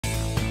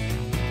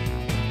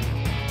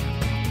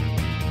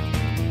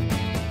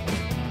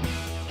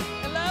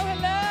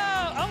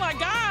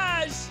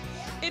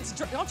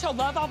don't y'all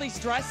love all these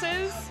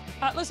dresses?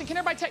 Listen, can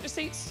everybody take their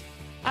seats?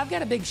 I've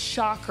got a big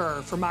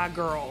shocker for my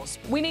girls.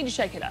 We need to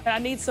shake it up. I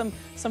need some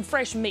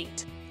fresh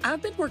meat.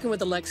 I've been working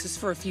with Alexis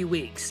for a few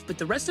weeks, but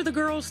the rest of the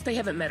girls, they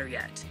haven't met her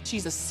yet.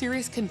 She's a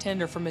serious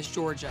contender for Miss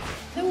Georgia.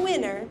 The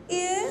winner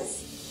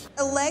is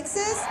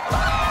Alexis.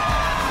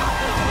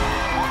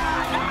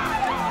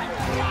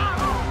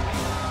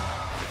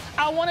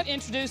 I want to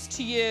introduce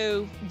to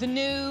you the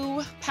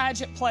new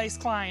pageant place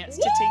clients,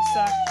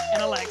 Tatisa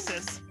and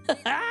Alexis.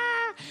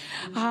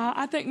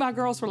 I think my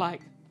girls were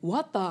like,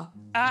 what the?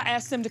 I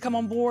asked them to come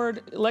on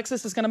board.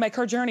 Alexis is going to make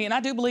her journey, and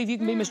I do believe you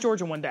can be Miss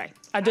Georgia one day.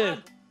 I do.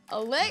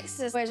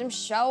 Alexis wears them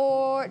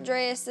short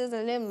dresses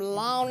and them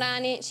long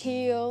 9-inch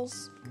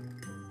heels.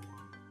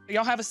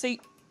 Y'all have a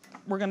seat.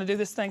 We're going to do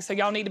this thing, so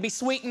y'all need to be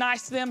sweet and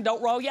nice to them.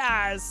 Don't roll your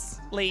eyes,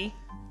 Lee.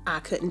 I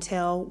couldn't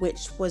tell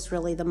which was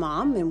really the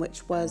mom and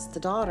which was the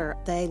daughter.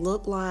 They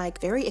look like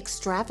very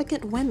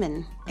extravagant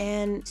women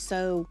and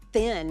so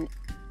thin.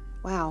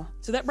 Wow.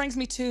 So that brings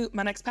me to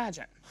my next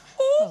pageant.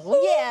 Oh,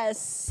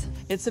 yes.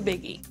 It's a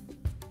biggie.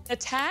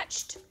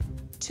 Attached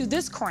to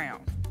this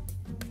crown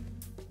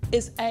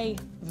is a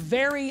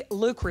very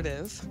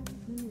lucrative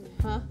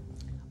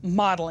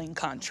modeling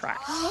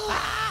contract.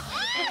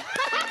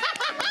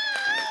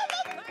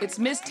 It's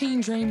Miss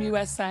Teen Dream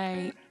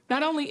USA.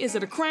 Not only is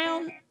it a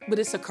crown, but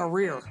it's a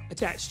career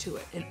attached to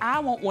it. And I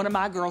want one of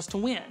my girls to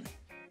win.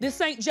 This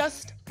ain't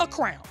just a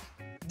crown.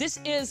 This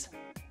is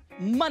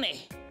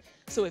money.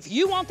 So if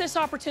you want this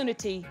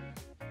opportunity,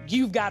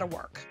 you've got to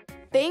work.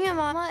 Being a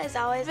mama has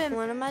always been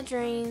one of my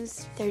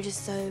dreams. They're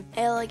just so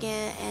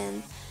elegant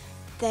and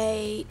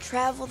they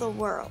travel the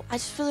world. I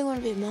just really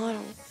want to be a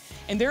model.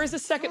 And there is a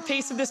second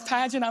piece of this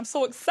pageant. I'm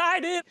so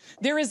excited.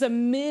 There is a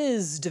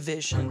Ms.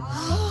 division.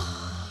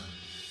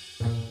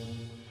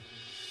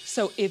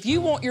 So if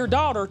you want your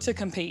daughter to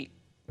compete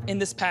in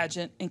this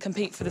pageant and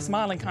compete for this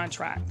modeling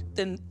contract,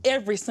 then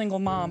every single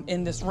mom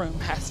in this room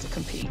has to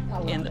compete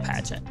in the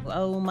pageant.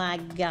 Oh my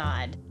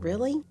God.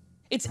 Really?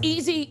 It's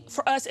easy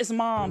for us as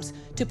moms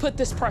to put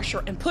this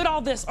pressure and put all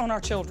this on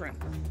our children,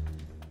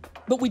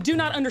 but we do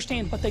not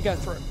understand what they go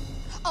through.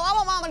 Oh, I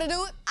want mama to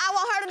do it. I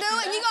want her to do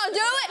it. You gonna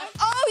do it?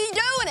 Oh, you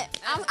doing it.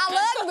 I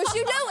love you, but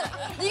you doing it.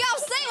 You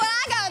gonna see what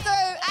I go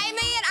through.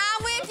 Amen.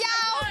 I'm with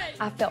y'all.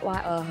 I felt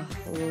like, oh,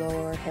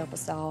 Lord, help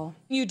us all.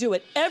 You do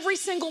it every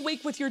single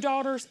week with your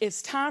daughters.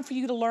 It's time for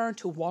you to learn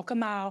to walk a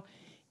mile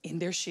in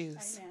their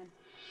shoes. Amen.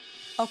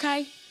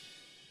 Okay?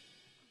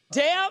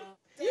 Deb,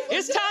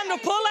 it's time to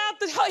pull out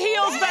the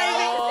heels, baby.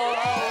 Oh,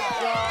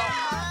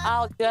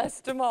 I'll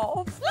dust them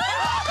off.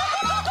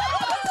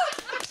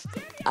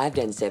 I've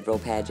done several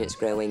pageants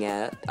growing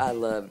up. I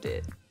loved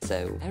it.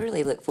 So I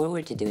really look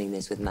forward to doing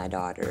this with my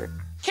daughter.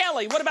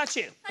 Kelly, what about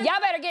you? Y'all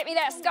better get me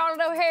that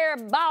Scarlett O'Hara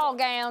ball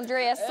gown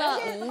dress,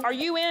 something. Are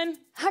you in?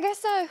 I guess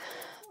so.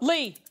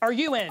 Lee, are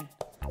you in?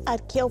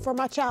 I'd kill for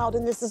my child,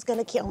 and this is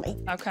gonna kill me.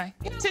 Okay.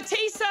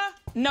 Tatisa,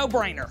 no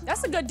brainer.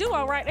 That's a good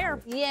duo right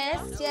there.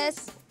 Yes,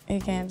 yes. You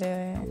can't do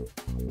it.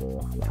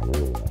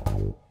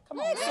 Come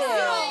on. You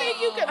don't think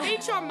you could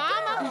beat your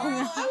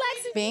mama?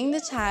 Being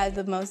the child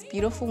of the most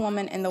beautiful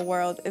woman in the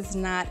world is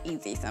not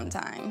easy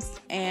sometimes.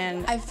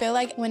 And I feel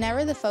like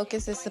whenever the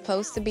focus is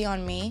supposed to be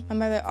on me, my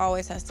mother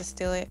always has to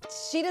steal it.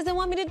 She doesn't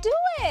want me to do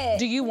it.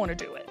 Do you want to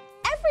do it?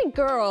 Every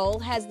girl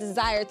has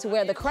desire to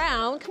wear the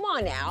crown. Come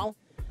on now.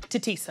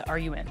 Tatisa, are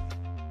you in?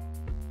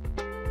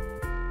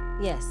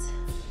 Yes.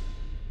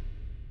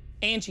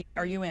 Angie,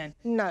 are you in?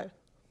 No.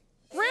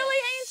 Really,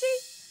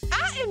 Angie?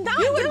 I am not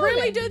You would doing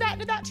really it. do that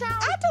to that child?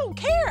 I don't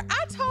care.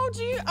 I told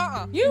you,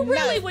 You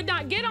really would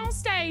not get on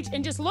stage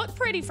and just look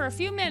pretty for a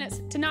few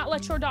minutes to not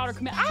let your daughter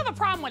commit. I have a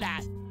problem with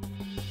that.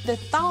 The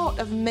thought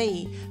of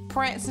me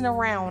prancing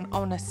around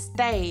on a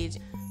stage,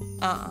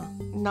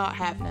 not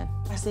happening.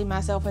 I see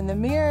myself in the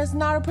mirror, it's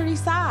not a pretty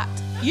sight.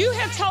 You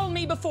have told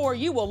me before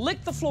you will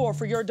lick the floor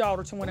for your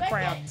daughter to win a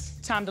crown.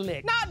 Time to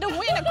lick. Not to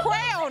win a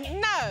crown,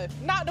 no.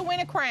 Not to win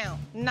a crown,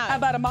 no. How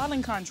about a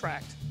modeling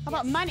contract? How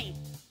about money?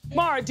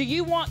 Maura, do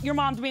you want your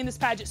mom to be in this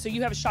pageant so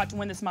you have a shot to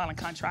win this modeling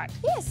contract?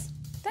 Yes.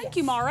 Thank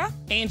you, Maura.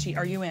 Angie,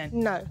 are you in?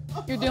 No.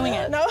 You're doing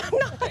it? No, I'm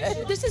not.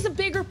 This is a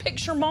bigger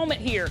picture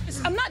moment here.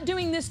 I'm not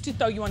doing this to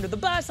throw you under the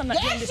bus. I'm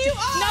not doing this to... you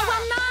are. No,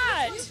 I'm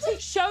not.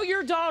 Show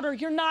your daughter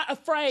you're not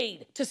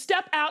afraid to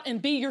step out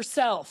and be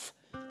yourself.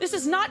 This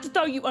is not to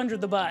throw you under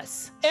the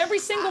bus. Every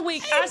single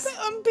week,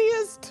 I'm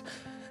pissed.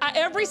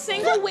 every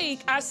single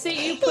week, I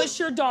see you push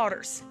your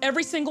daughters.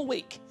 Every single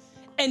week.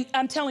 And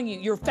I'm telling you,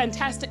 you're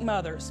fantastic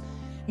mothers.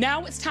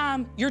 Now it's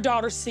time your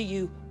daughters see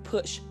you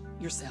push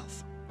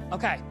yourself.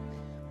 Okay.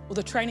 Well,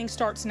 the training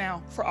starts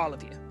now for all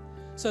of you.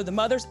 So the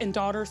mothers and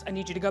daughters, I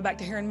need you to go back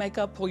to hair and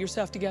makeup, pull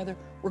yourself together.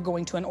 We're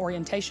going to an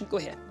orientation. Go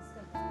ahead.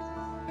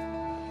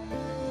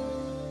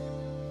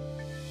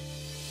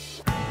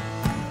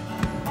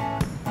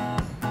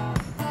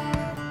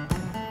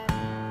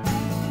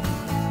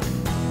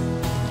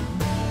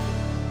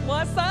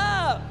 What's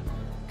up?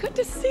 Good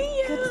to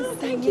see you. Good to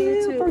see Thank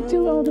you for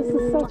doing this.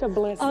 Is such a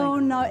blessing. Oh,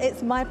 no,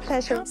 it's my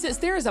pleasure. Since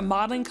there is a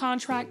modeling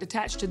contract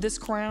attached to this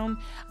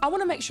crown, I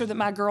want to make sure that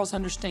my girls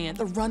understand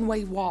the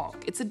runway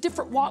walk. It's a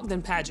different walk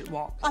than pageant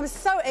walk. I'm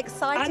so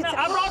excited.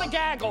 I brought a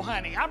gaggle,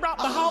 honey. I brought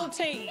the whole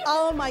team.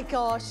 Oh, my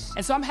gosh.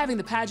 And so I'm having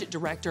the pageant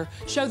director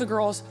show the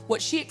girls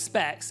what she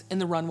expects in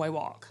the runway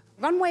walk.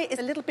 Runway is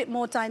a little bit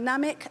more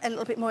dynamic, a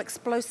little bit more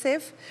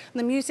explosive, and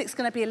the music's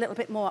going to be a little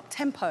bit more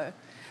up-tempo.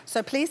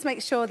 So please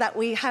make sure that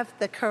we have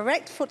the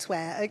correct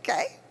footwear,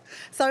 okay?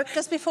 So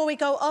just before we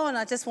go on,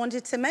 I just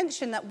wanted to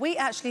mention that we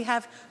actually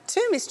have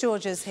two Miss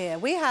Georgias here.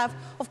 We have,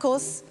 of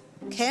course,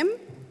 Kim.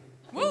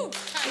 Woo!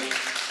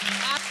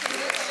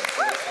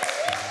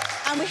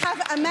 And we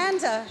have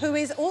Amanda, who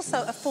is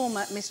also a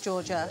former Miss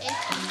Georgia.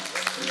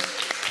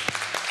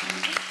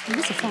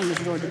 What's a former Miss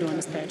Georgia doing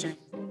this pageant?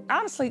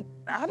 Honestly,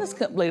 I just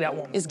couldn't believe that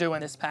woman is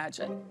doing this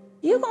pageant.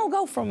 You gonna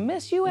go from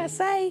Miss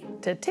USA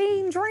to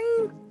Teen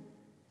Dream?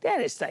 That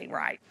just ain't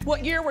right.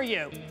 What year were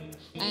you?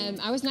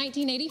 I was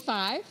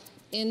 1985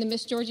 in the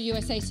Miss Georgia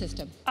USA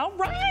system. All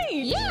right.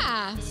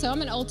 Yeah, so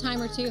I'm an old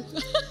timer too.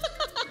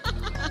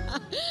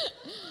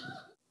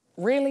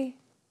 Really?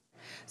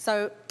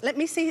 So let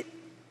me see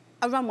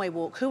a runway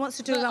walk. Who wants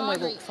to do a runway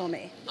walk for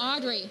me?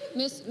 Audrey,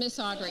 Miss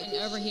Audrey,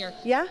 over here.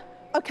 Yeah?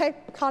 Okay,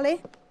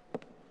 Carly.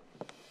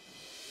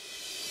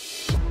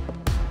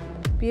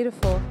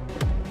 Beautiful.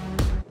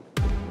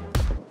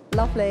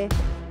 Lovely.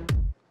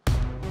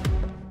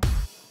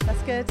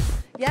 That's good.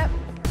 Yep,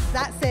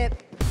 that's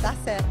it.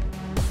 That's it.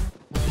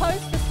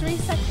 Pose for 3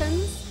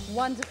 seconds.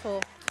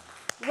 Wonderful.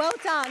 Well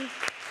done.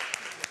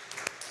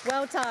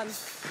 Well done.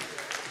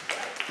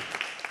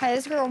 Hey,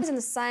 this girl is in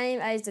the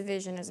same age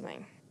division as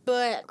me.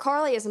 But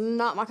Carly is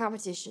not my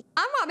competition.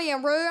 I'm not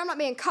being rude, I'm not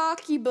being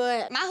cocky,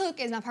 but my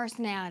hook is my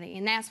personality,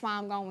 and that's why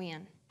I'm gonna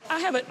win.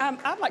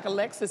 I'd like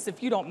Alexis,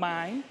 if you don't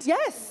mind.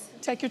 Yes.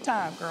 Take your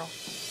time, girl.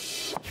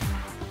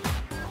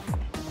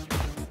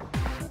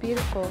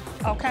 Beautiful.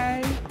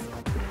 Okay.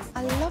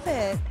 I love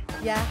it.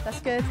 Yeah, that's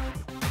good.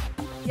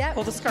 Yep.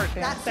 Pull the skirt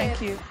down. Thank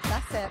you.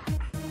 That's it.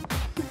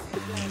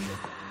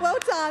 Well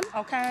done.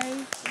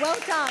 Okay. Well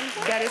done.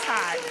 That is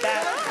hot.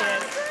 That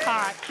is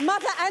hot.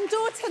 Mother and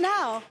daughter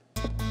now.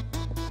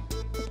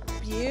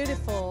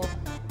 Beautiful.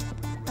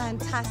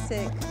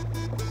 Fantastic.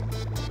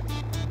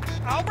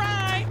 All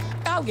right.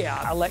 Oh,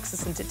 yeah.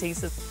 Alexis and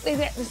Tatisa, they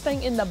got this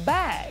thing in the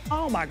bag.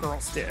 All my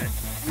girls did.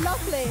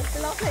 Lovely.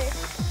 Lovely.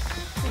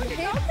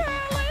 Go,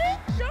 Carly.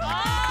 Go.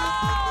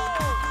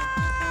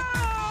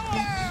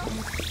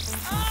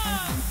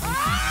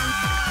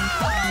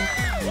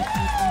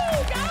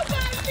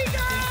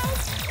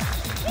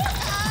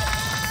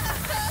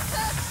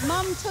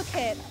 Mum took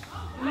it.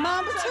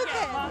 Mum took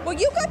it. Well,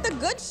 you got the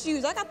good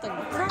shoes. I got the...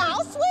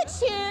 I'll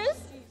switch shoes.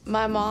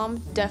 My mom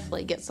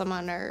definitely gets on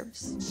my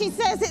nerves. She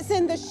says it's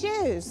in the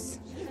shoes.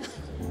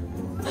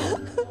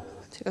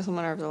 She gets on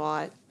my nerves a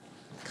lot.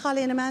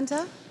 Carly and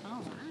Amanda.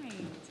 All right.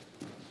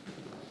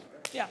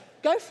 Yeah.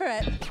 Go for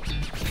it.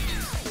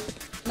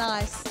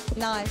 Nice.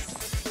 Nice.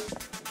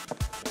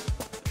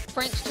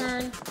 French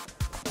turn.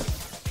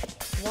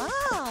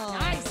 Wow.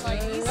 Nice,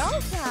 ladies.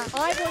 Love that. I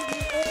want you all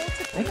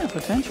to... They got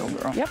potential,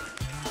 girl. Yep.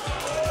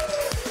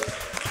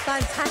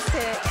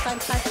 Fantastic.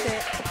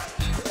 Fantastic.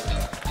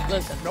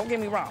 Listen, don't get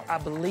me wrong. I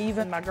believe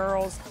in my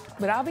girls,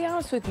 but I'll be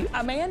honest with you,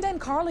 Amanda and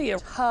Carly are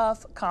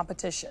tough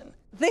competition.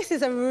 This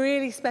is a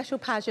really special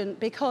pageant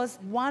because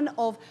one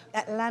of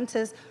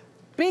Atlanta's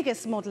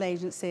biggest model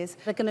agencies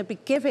are going to be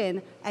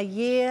given a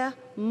year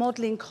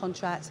modeling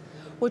contract.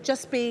 Will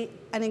just be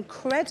an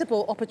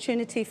incredible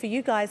opportunity for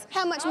you guys.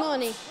 How much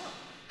money?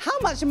 How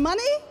much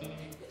money?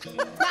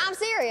 No, I'm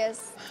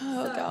serious.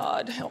 Oh,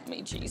 God, help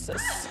me,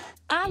 Jesus.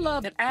 I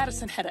love that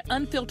Addison had an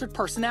unfiltered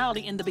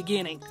personality in the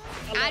beginning.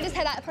 I just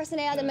had that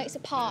personality that makes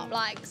it pop.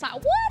 Like, it's like,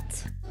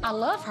 what? I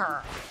love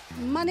her.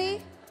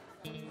 Money.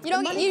 You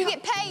don't get, you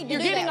get paid to You're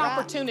do getting that, right?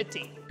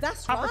 Opportunity.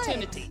 That's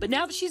Opportunity. right. But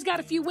now that she's got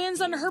a few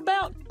wins under her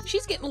belt,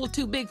 she's getting a little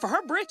too big for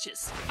her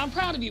britches. I'm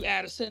proud of you,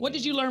 Addison. What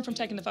did you learn from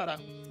taking the photo?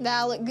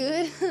 That I look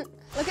good.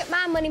 Look at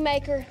my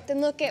moneymaker,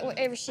 then look at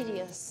whatever she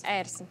is.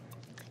 Addison,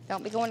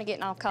 don't be going to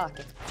getting all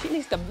cocky. She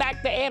needs to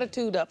back the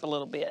attitude up a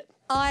little bit.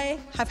 I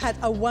have had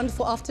a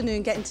wonderful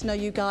afternoon getting to know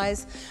you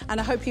guys, and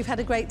I hope you've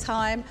had a great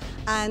time,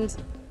 and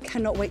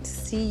cannot wait to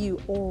see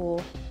you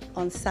all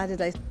on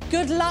Saturday.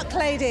 Good luck,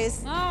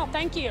 ladies. Oh,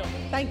 thank you.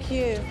 Thank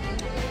you.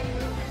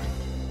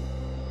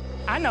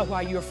 I know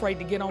why you're afraid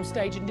to get on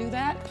stage and do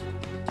that.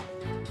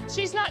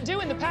 She's not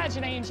doing the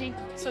pageant, Angie,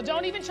 so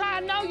don't even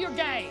try to know your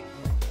game.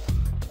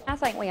 I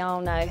think we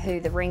all know who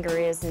the ringer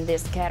is in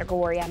this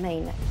category. I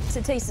mean,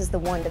 Tatisa's the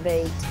one to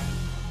beat.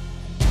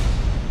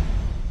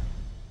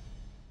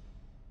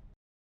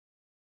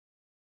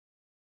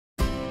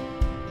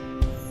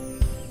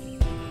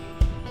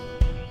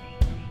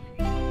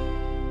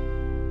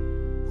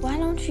 Why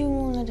don't you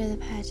want to do the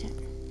pageant?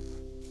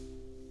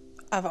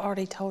 I've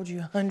already told you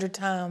 100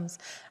 times,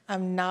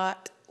 I'm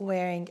not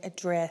wearing a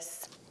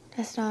dress.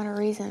 That's not a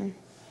reason.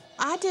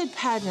 I did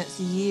pageants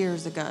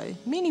years ago,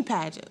 mini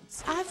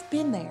pageants. I've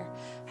been there.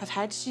 I've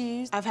had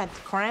shoes, I've had the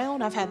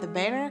crown, I've had the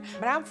banner,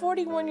 but I'm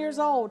 41 years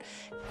old.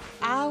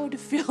 I would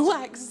feel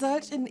like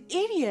such an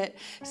idiot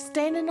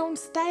standing on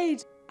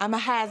stage. I'm a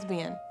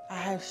has-been. I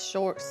have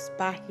short,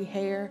 spiky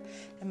hair,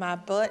 and my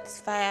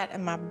butt's fat,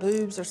 and my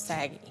boobs are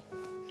saggy.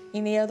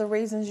 Any other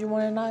reasons you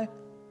want to know?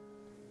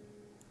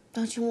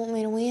 Don't you want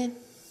me to win?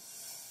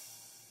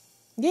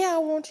 Yeah, I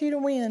want you to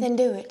win. Then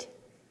do it.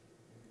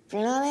 If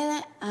you're not in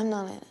it, I'm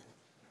not in it.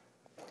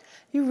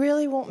 You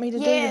really want me to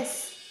do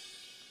this?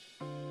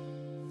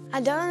 I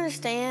don't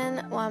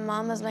understand why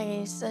Mama's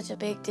making such a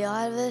big deal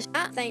out of this.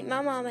 I think my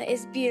mama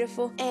is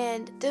beautiful,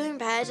 and doing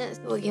pageants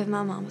will give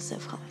my mama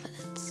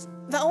self-confidence.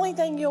 The only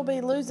thing you'll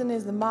be losing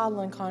is the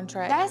modeling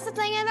contract. That's the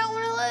thing I don't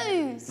want to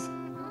lose.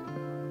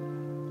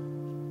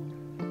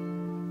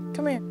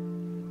 Come here.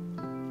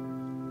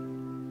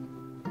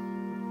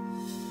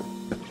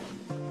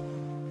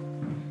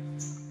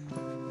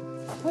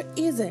 What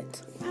is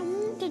it? I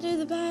want to do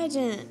the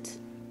pageant.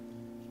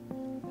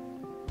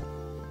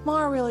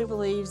 Maura really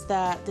believes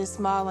that this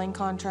modeling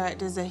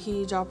contract is a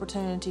huge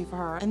opportunity for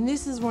her. And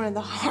this is one of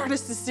the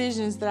hardest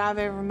decisions that I've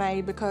ever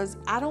made because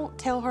I don't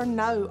tell her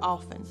no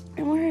often.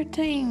 And we're a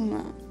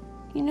team.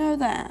 You know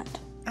that.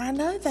 I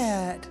know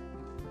that.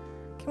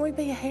 Can we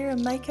be a hair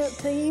and makeup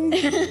team?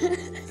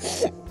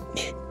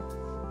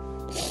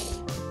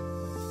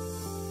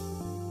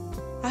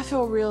 I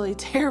feel really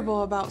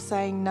terrible about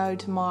saying no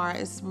to Maura.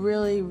 It's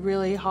really,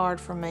 really hard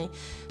for me.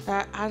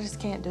 I just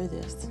can't do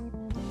this.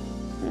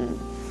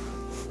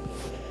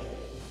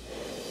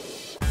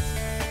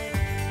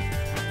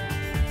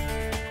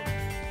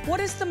 What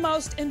is the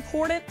most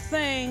important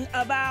thing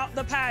about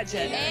the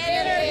pageant?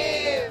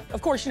 Interview.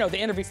 Of course, you know, the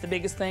interview's the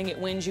biggest thing. It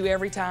wins you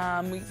every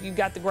time. If you've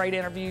got the great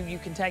interview, you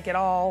can take it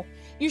all.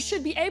 You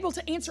should be able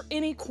to answer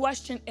any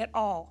question at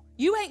all.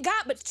 You ain't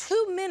got but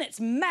 2 minutes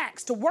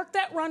max to work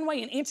that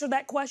runway and answer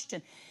that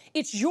question.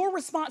 It's your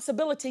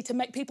responsibility to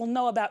make people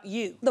know about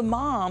you. The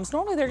moms,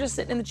 normally they're just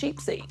sitting in the cheap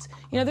seats.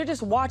 You know, they're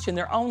just watching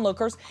their own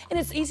lookers, and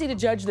it's easy to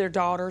judge their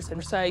daughters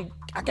and say,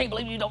 I can't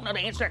believe you don't know to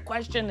answer that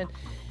question.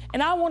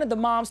 And I wanted the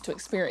moms to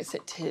experience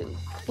it too.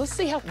 Let's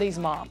see how these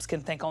moms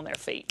can think on their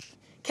feet.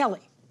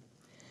 Kelly,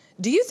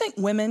 do you think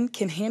women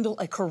can handle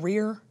a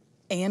career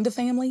and a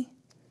family?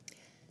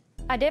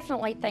 I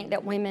definitely think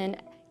that women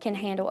can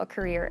handle a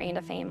career and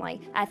a family.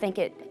 I think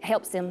it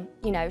helps them,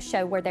 you know,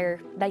 show where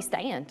they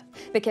stand.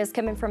 Because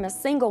coming from a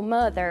single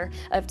mother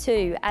of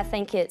 2, I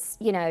think it's,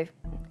 you know,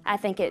 I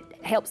think it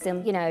helps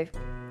them, you know.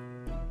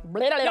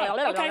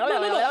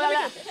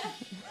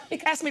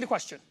 Ask me the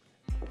question.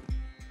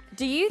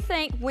 Do you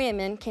think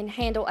women can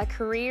handle a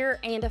career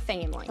and a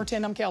family?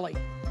 Pretend I'm Kelly.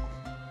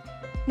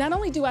 Not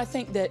only do I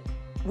think that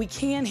we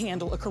can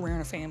handle a career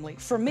and a family,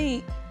 for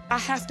me, I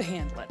have to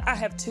handle it. I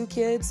have 2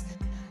 kids.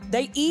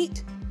 They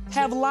eat,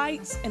 have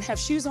lights, and have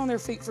shoes on their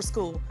feet for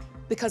school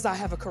because I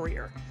have a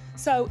career.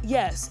 So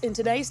yes, in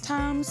today's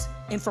times,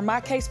 and for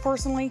my case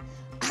personally,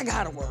 I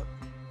gotta work.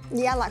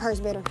 Yeah, I like hers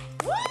better.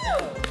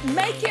 Woo!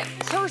 Make it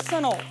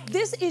personal.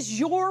 This is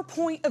your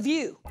point of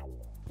view.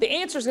 The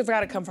answers have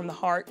got to come from the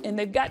heart, and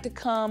they've got to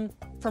come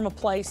from a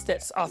place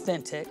that's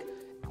authentic,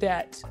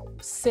 that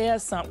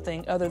says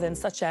something other than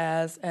such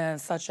as, and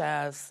such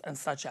as, and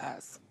such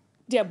as.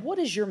 Deb, what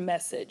is your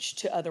message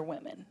to other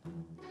women?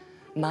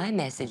 My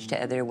message to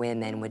other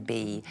women would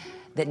be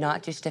that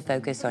not just to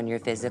focus on your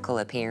physical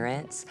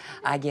appearance.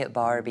 I get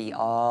Barbie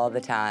all the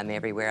time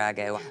everywhere I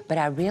go, but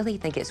I really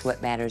think it's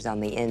what matters on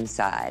the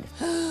inside.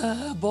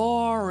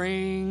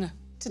 Boring.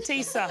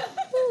 Tatisa.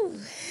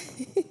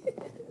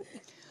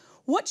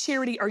 What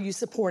charity are you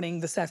supporting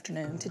this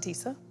afternoon,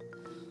 Tatisa?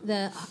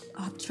 The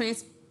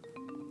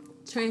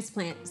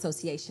Transplant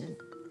Association.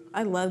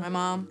 I love my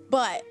mom,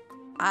 but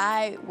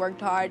I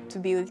worked hard to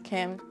be with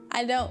Kim.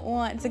 I don't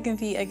want to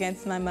compete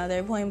against my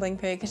mother, point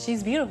blank period, because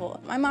she's beautiful.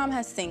 My mom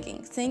has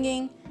singing.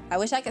 Singing, I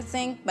wish I could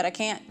sing, but I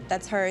can't.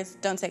 That's hers.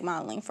 Don't take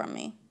modeling from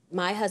me.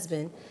 My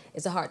husband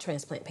is a heart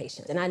transplant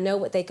patient, and I know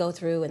what they go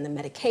through and the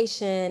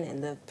medication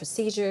and the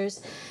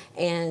procedures,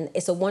 and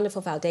it's a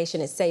wonderful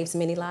foundation. It saves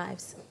many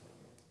lives.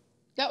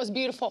 That was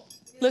beautiful.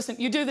 Listen,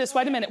 you do this.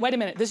 Wait a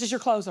minute. This is your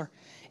closer.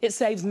 It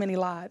saves many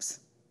lives,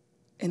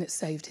 and it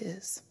saved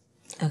his.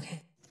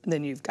 Okay. And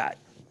then you've got.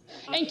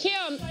 And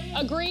Kim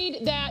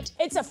agreed that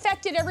it's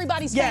affected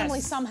everybody's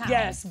family somehow.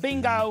 Yes,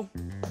 bingo,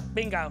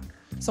 bingo.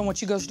 So I want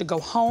you girls to go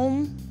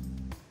home.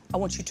 I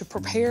want you to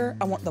prepare.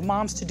 I want the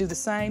moms to do the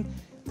same.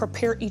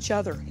 Prepare each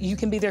other. You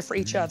can be there for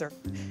each other.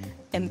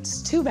 And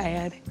it's too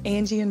bad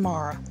Angie and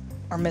Maura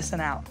are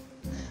missing out.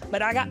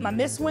 But I got my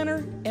Miss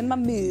winner and my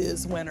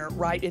Ms. winner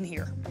right in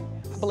here.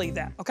 I believe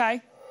that, okay?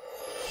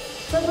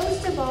 But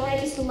most of all, I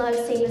just love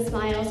seeing the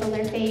smiles on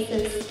their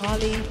faces.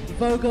 Holly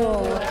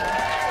Vogel.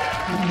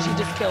 She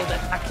just killed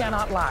it. I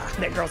cannot lie.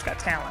 That girl's got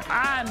talent.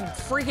 I'm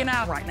freaking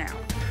out right now.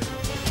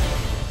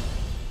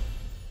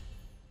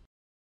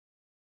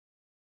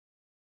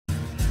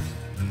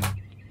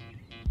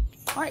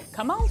 All right,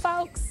 come on,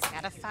 folks.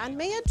 Gotta find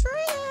me a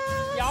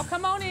dress. Y'all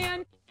come on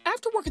in.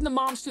 After working the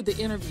moms through the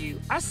interview,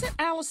 I sent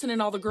Allison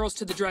and all the girls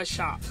to the dress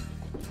shop.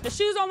 The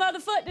shoe's on the other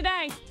foot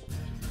today.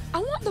 I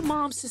want the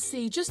moms to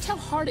see just how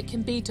hard it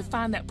can be to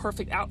find that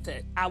perfect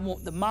outfit. I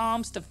want the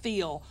moms to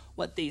feel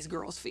what these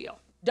girls feel.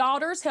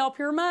 Daughters, help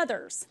your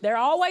mothers. They're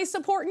always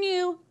supporting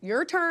you.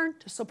 Your turn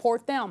to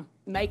support them.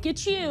 Make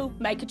it you,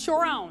 make it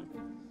your own.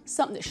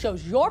 Something that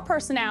shows your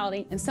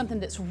personality and something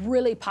that's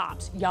really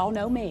pops. Y'all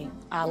know me.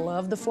 I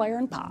love the flare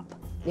and pop.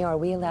 Now, are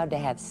we allowed to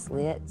have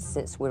slits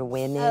since we're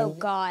women? Oh,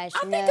 gosh,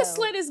 I think a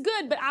slit is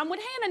good, but I'm with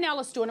Hannah now.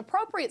 Let's do an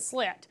appropriate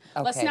slit.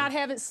 Okay. Let's not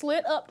have it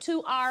slit up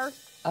to our...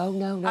 Oh,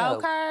 no, no.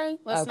 Okay,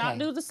 let's not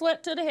do the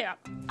slit to the hip.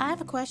 I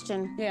have a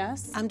question.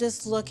 Yes? I'm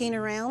just looking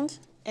around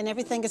and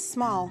everything is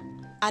small.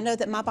 I know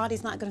that my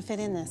body's not gonna fit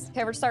in this.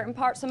 Covered certain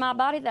parts of my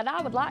body that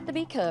I would like to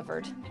be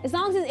covered. As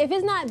long as if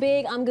it's not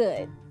big, I'm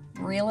good.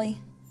 Really?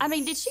 I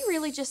mean, did she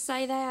really just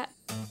say that?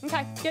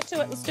 Okay, get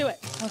to it, let's do it.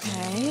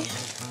 Okay.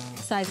 What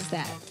size is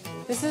that?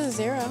 This is a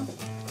 0.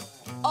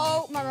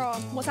 Oh my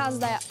God, what size is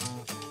that?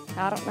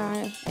 I don't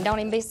know. And don't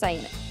even be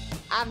saying it.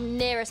 I've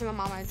never seen my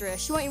mama in a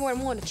dress. She won't even wear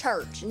one to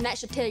church, and that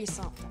should tell you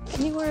something.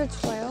 Can you wear a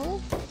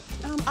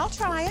 12? I'll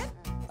try it.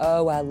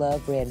 Oh, I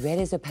love red. Red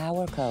is a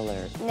power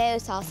color. No,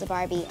 Salsa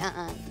Barbie,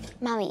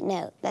 Mommy,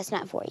 no, that's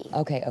not for you.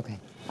 Okay, okay.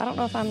 I don't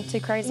know if I'm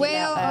too crazy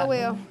Well, about that. oh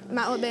well,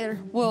 might look better.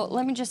 Well,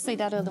 let me just see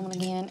that other one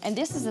again. And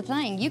this is the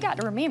thing, you got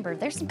to remember,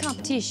 there's some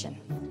competition.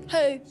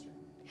 Who?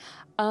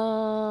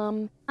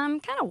 I'm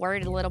kind of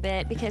worried a little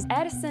bit because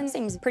Addison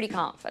seems pretty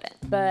confident.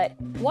 But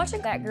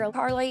watching that girl,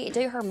 Carly,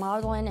 do her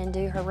modeling and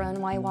do her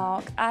runway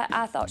walk,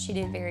 I thought she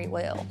did very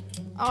well.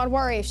 I'd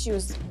worry if she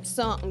was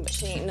something, but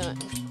she ain't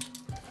nothing.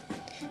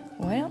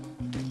 Well,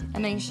 I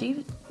mean,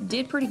 she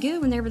did pretty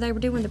good whenever they were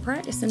doing the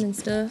practicing and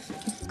stuff.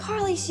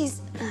 Carly,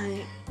 she's,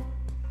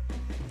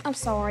 I'm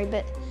sorry,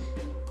 but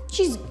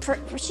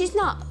she's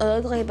not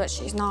ugly, but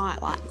she's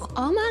not like,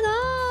 oh my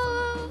God.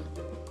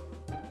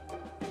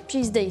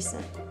 She's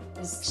decent.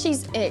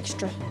 She's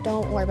extra.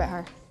 Don't worry about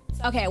her.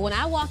 Okay, when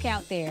I walk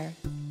out there,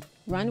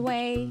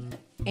 runway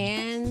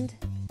and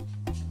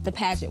the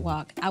pageant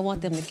walk, I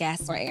want them to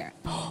gasp for air.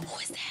 Oh,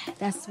 who is that?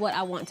 That's what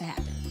I want to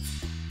happen.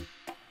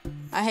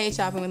 I hate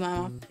shopping with my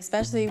mom,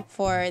 especially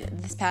for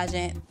this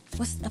pageant.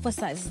 What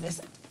size is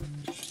this?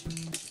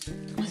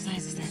 What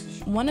size is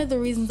that? One of the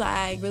reasons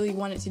I really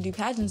wanted to do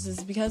pageants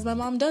is because my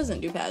mom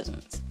doesn't do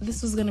pageants.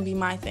 This was gonna be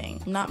my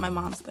thing, not my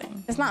mom's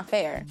thing. It's not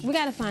fair. We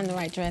gotta find the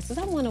right dresses.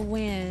 I wanna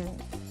win.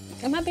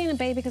 Am I being a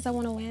baby because I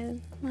wanna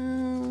win?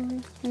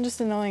 You're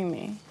just annoying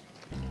me.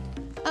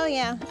 Oh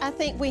yeah, I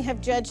think we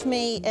have judged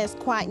me as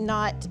quite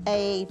not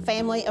a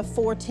family of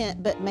 4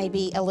 tent, but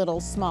maybe a little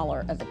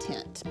smaller of a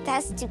tent.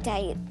 That's too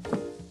tight.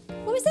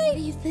 What was that? What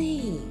do you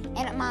think?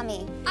 And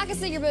Mommy, I can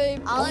see your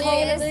boob. all The it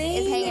whole is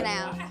thing. hanging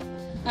out.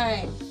 All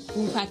right,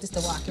 we practice the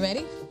walk. You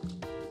ready?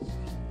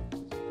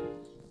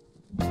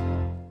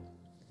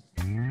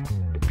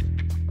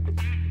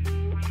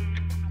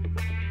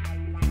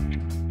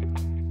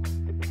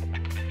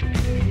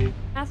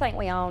 I think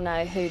we all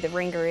know who the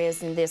ringer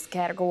is in this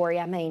category.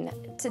 I mean,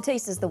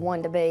 Tatissa's the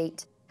one to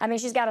beat. I mean,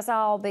 she's got us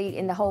all beat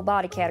in the whole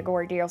body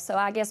category deal, so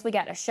I guess we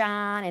got to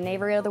shine in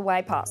every other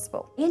way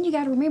possible. And you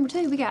got to remember,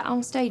 too, we got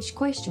on-stage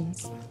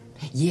questions.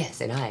 Yes,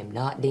 and I am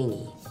not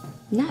dingy.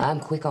 No. I'm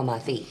quick on my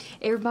feet.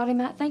 Everybody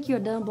might think you're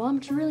a dumb bum,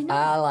 but you're really not.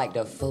 I like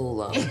to fool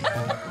them.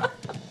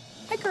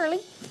 Hey, Curly.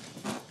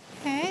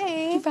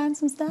 Hey. Did you find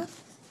some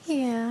stuff?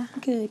 Yeah.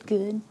 Good,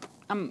 good.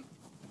 I'm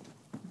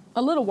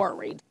a little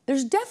worried.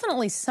 There's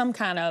definitely some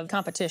kind of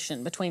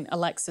competition between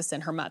Alexis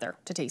and her mother,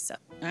 Tatissa.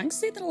 I can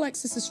see that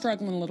Alexis is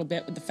struggling a little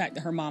bit with the fact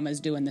that her mama is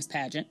doing this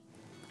pageant.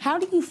 How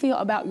do you feel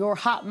about your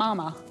hot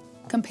mama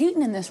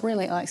competing in this,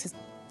 really, Alexis?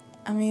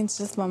 I mean, it's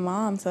just my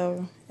mom,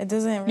 so it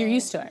doesn't really... You're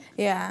used to it?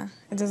 Yeah,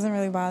 it doesn't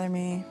really bother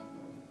me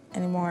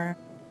anymore.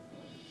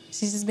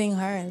 She's just being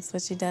her, it's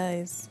what she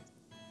does.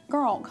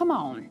 Girl, come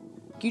on.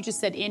 You just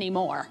said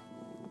anymore.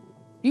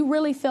 You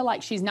really feel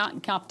like she's not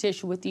in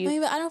competition with you? I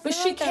mean, but I don't feel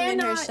like I'm in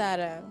her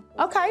shadow.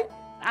 Okay.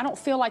 I don't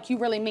feel like you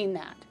really mean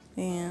that.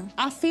 Yeah.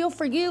 I feel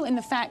for you in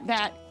the fact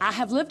that I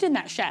have lived in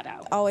that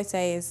shadow. I always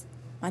say is,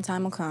 my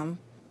time will come,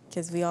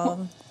 because we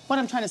all... What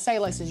I'm trying to say,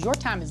 Lex, is your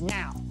time is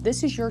now.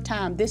 This is your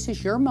time. This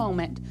is your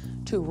moment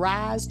to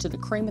rise to the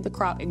cream of the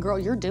crop. And girl,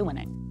 you're doing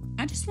it.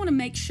 I just want to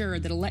make sure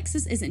that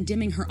Alexis isn't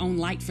dimming her own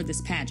light for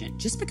this pageant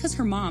just because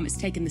her mom is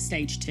taking the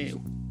stage too.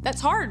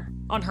 That's hard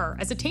on her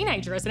as a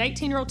teenager, as an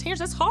 18-year-old teenager.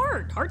 That's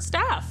hard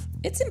stuff.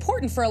 It's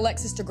important for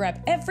Alexis to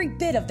grab every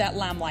bit of that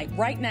limelight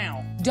right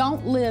now.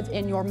 Don't live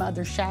in your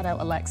mother's shadow,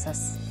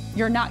 Alexis.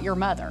 You're not your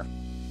mother.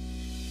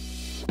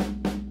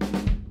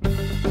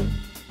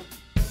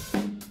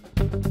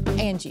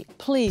 Angie,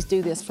 please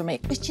do this for me.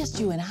 It's just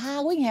you and I.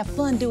 We can have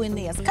fun doing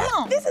this. Come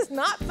on. This is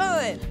not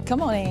fun.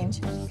 Come on,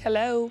 Angie.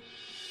 Hello.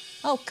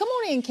 Oh, come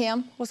on in,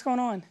 Kim. What's going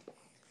on?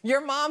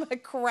 Your mom, a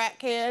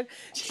crackhead,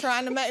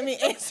 trying to make me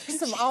answer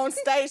some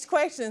on-stage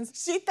questions.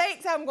 She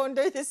thinks I'm going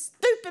to do this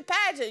stupid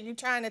pageant you're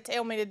trying to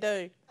tell me to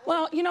do.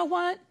 Well, you know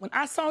what? When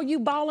I saw you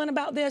bawling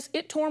about this,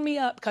 it tore me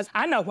up because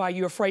I know why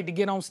you're afraid to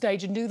get on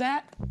stage and do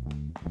that.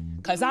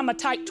 Because I'm a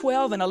tight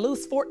 12 and a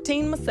loose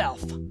 14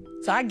 myself.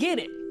 So I get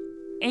it.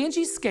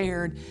 Angie's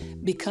scared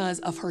because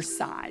of her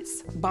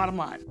size, bottom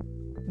line.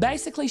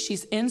 Basically,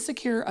 she's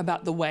insecure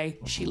about the way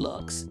she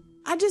looks.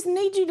 I just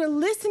need you to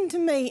listen to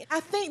me. I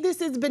think this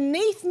is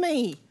beneath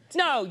me.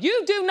 No,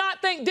 you do not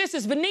think this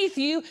is beneath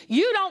you.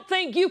 You don't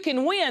think you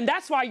can win.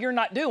 That's why you're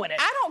not doing it.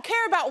 I don't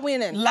care about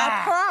winning. Lie.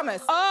 I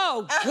promise.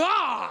 Oh,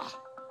 God.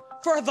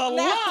 For the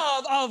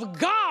love of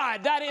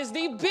God, that is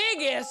the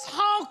biggest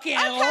honking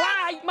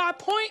lie. My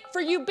point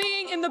for you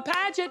being in the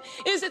pageant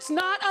is it's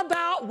not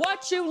about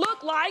what you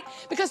look like,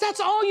 because that's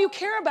all you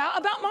care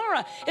about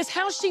Maura, is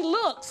how she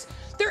looks.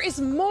 There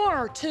is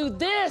more to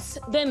this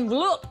than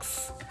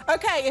looks.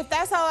 Okay, if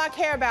that's all I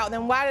care about,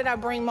 then why did I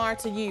bring Maura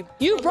to you?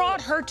 You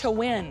brought her to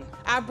win.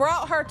 I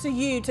brought her to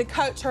you to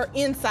coach her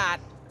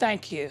inside.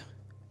 Thank you.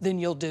 Then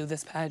you'll do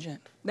this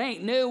pageant. There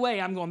ain't no way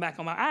I'm going back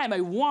on I am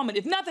a woman.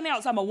 If nothing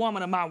else, I'm a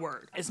woman of my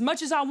word. As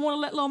much as I want to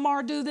let little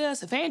Maura do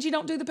this, if Angie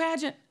don't do the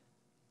pageant,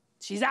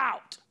 she's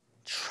out.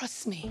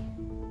 Trust me.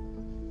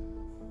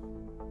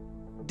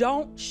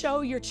 Don't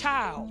show your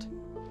child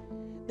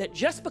that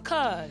just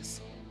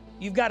because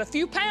you've got a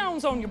few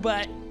pounds on your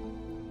butt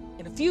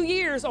and a few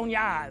years on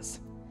your eyes,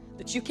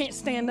 that you can't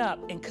stand up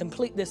and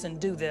complete this and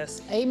do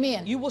this.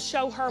 Amen. You will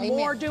show her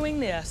more doing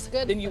this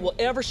than you will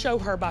ever show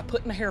her by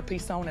putting a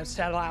hairpiece on and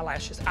saddle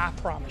eyelashes. I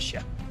promise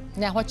you.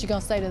 Now, what you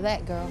gonna say to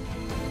that, girl?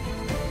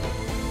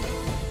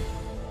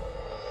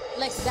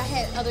 Lexus, I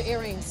had other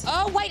earrings.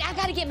 Oh, wait, I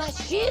gotta get my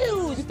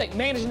shoes. You think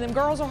managing them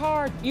girls are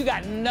hard? You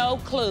got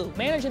no clue.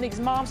 Managing these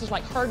moms is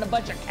like herding a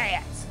bunch of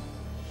cats.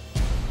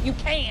 You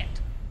can't.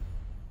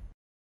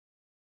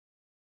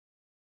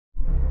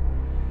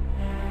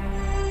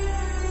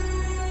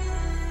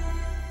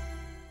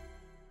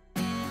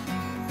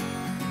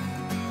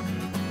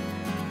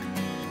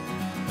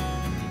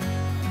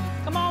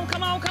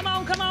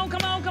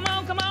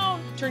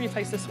 Turn your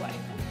face this way.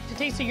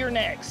 Tatisa, you're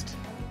next.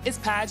 It's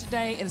pageant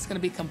day, and it's gonna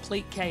be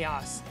complete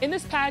chaos. In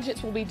this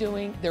pageant, we'll be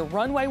doing their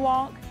runway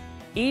walk,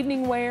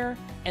 evening wear,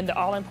 and the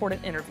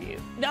all-important interview.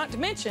 Not to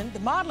mention the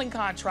modeling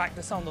contract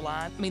that's on the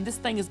line. I mean, this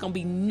thing is gonna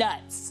be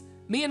nuts.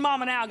 Me and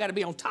Mama now gotta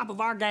be on top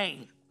of our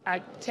game. I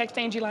texted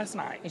Angie last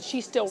night, and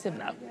she still said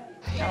no.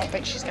 I don't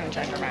think she's gonna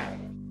change her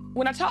mind.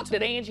 When I talked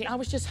to Angie, I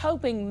was just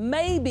hoping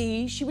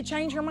maybe she would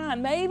change her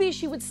mind. Maybe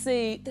she would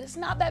see that it's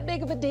not that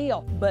big of a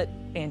deal. But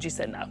Angie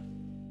said no.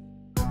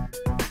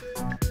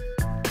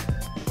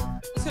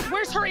 So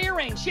where's her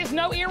earrings? She has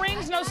no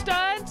earrings, no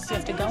studs? You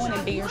have to go in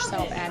and be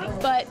yourself, Addie.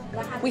 But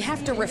we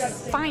have to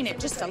refine it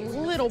just a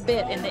little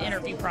bit in the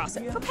interview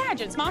process. For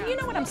pageants, Mom, you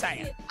know what I'm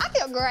saying. I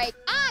feel great.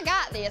 I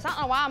got this. I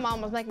don't know why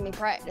Mom was making me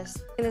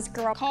practice. And this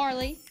girl,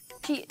 Carly,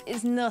 she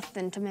is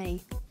nothing to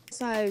me.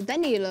 So they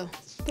need to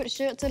put a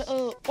shirt to the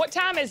up. What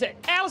time is it?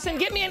 Allison,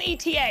 get me an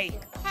ETA. Hey!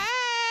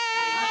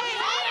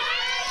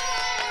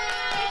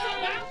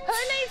 Who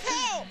needs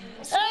help?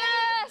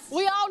 Yes!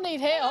 We all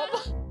need help.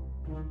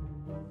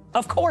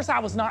 Of course, I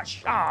was not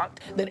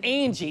shocked that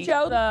Angie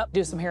showed up,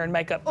 do some hair and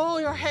makeup. Oh,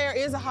 your hair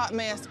is a hot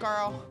mess,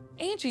 girl.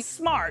 Angie's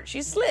smart,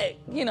 she's slick.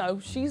 You know,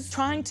 she's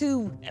trying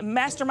to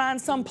mastermind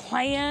some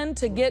plan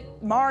to get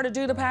Maura to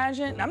do the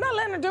pageant. I'm not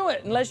letting her do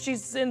it unless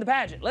she's in the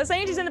pageant. Unless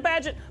Angie's in the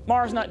pageant,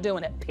 Maura's not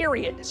doing it,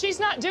 period. She's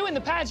not doing the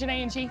pageant,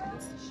 Angie.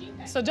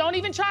 So don't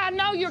even try. I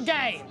know your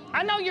game.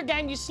 I know your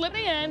game. You slip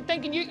in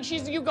thinking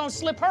you're gonna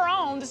slip her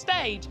on the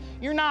stage.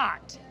 You're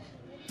not.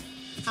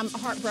 I'm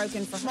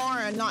heartbroken for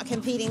Maura not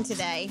competing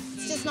today.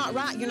 It's just not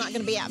right. You're not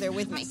going to be out there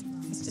with me.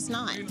 It's just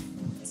not.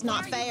 It's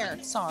not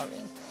fair. Sorry.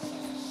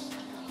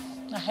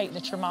 I hate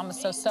that your mom is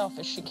so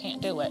selfish she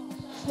can't do it.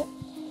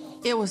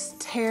 It was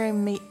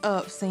tearing me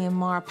up seeing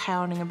Maura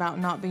pouting about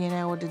not being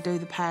able to do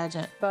the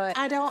pageant. But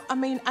I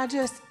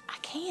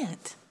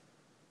can't.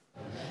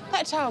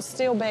 That child's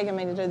still begging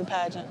me to do the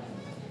pageant.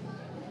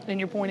 And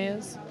your point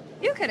is?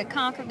 You could have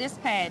conquered this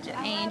pageant,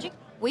 Angie.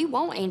 We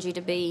want Angie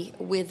to be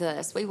with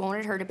us. We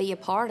wanted her to be a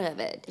part of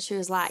it. She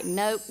was like,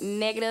 nope,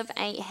 negative,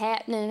 ain't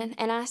happening.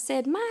 And I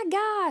said, my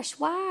gosh,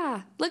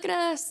 why? Look at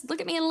us. Look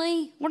at me and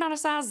Lee. We're not a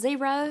size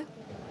 0.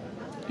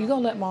 You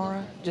gonna let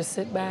Maura just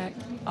sit back,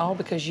 all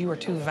because you are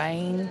too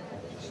vain?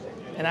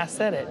 And I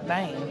said it,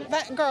 vain.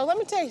 That girl, let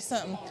me tell you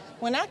something.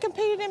 When I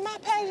competed in my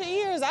pageant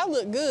years, I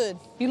looked good.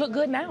 You look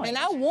good now. And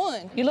I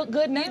won. You look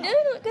good now. You do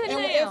look good now.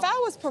 If I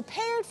was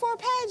prepared for a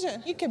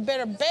pageant, you could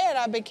better bet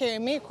I'd be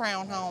carrying me a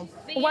crown home.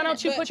 Well, why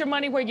don't you put your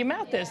money where your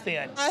mouth is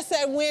then? I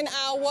said when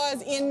I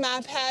was in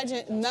my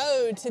pageant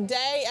mode.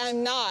 Today,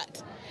 I'm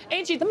not.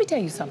 Angie, let me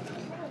tell you something.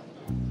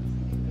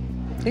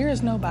 There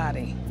is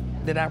nobody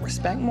that I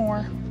respect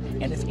more,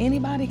 and if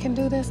anybody can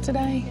do this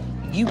today,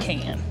 you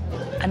can.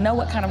 I know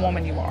what kind of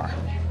woman you are.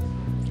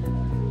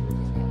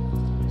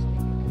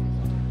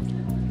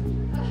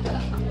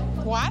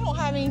 Well, I don't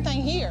have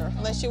anything here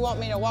unless you want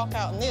me to walk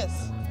out in this.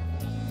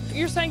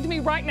 You're saying to me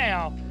right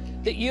now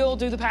that you'll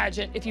do the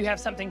pageant if you have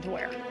something to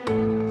wear.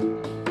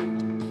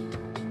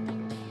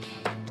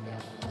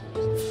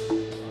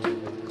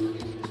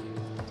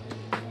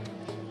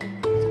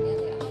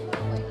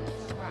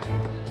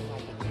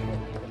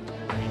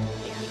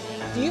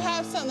 If you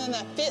have something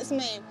that fits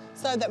me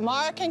so that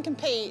Maura can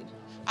compete,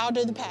 I'll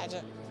do the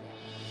pageant.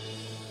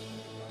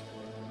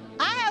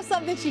 I have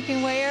something she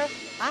can wear.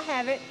 I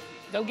have it.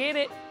 Go get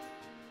it.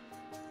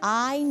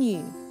 I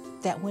knew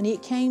that when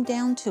it came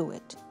down to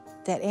it,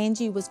 that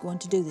Angie was going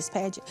to do this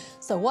pageant.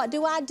 So what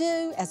do?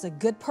 As a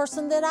good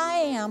person that I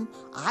am,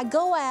 I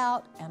go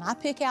out and I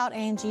pick out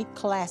Angie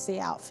classy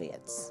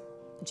outfits,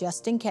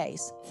 just in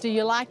case. Do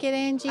you like it,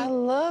 Angie? I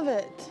love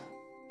it.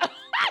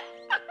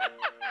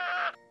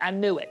 I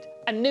knew it.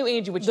 I knew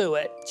Angie would do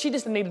it. She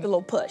just needed a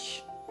little push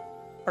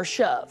or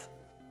shove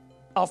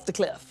off the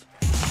cliff.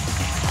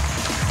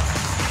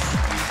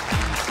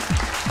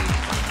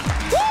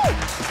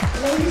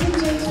 Ladies and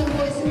gentlemen,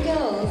 boys and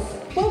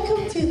girls,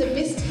 welcome to the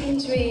Miss Teen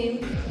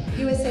Dream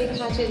USA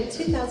Pageant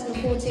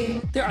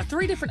 2014. There are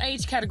 3 different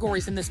age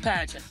categories in this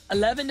pageant: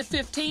 11 to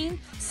 15,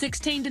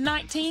 16 to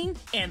 19,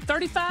 and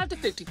 35 to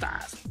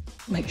 55.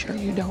 Make sure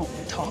you don't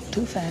talk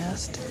too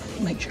fast.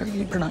 Make sure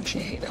you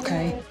pronunciate,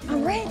 okay?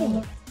 I'm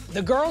ready.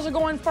 The girls are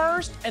going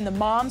first, and the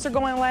moms are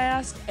going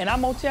last. And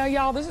I'm gonna tell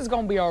y'all, this is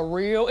gonna be a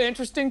real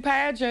interesting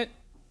pageant.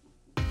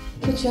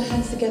 Put your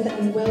hands together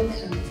and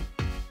welcome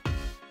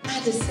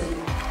Addison.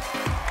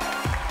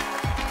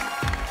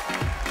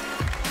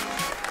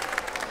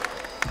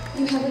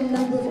 You have a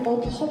number of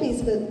odd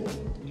hobbies, but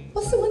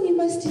what's the one you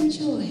most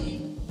enjoy?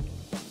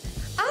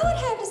 I would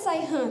have to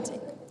say hunting.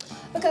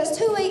 Because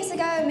 2 weeks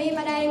ago, me and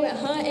my daddy went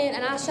hunting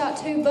and I shot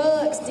 2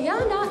 bucks. Do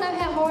y'all not know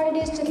how hard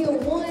it is to kill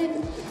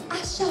one?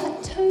 I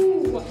shot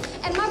 2.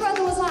 And my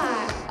brother was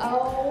like,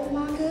 oh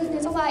my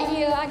goodness. I was like,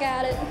 yeah, I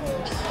got it.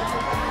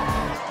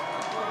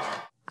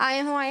 I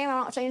am who I am. I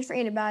don't change for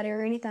anybody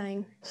or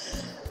anything.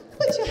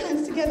 Put your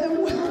hands together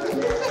and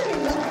welcome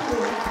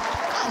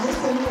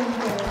Addison.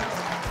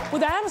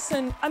 With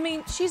Addison, I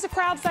mean, she's a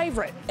crowd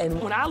favorite. And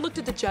when I looked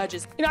at the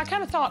judges, you know, I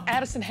kind of thought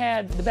Addison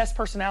had the best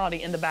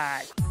personality in the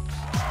bag.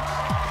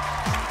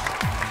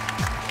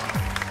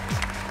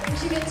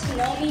 Once you get to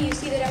know me, you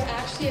see that I'm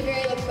actually a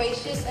very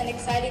loquacious and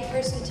exciting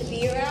person to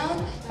be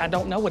around. I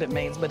don't know what it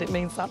means, but it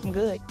means something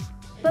good.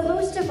 But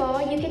most of all,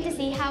 you get to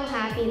see how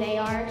happy they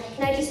are.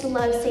 And I just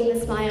love seeing the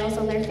smiles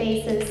on their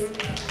faces.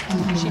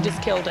 She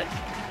just killed it.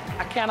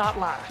 I cannot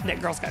lie. That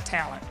girl's got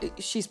talent.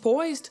 She's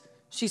poised.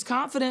 She's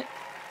confident.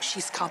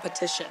 She's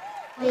competition.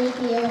 Thank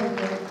you.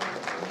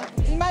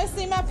 You might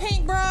see my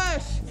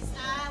paintbrush.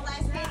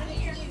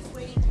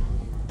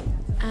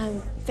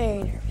 I'm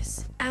very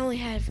nervous. I only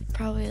had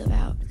probably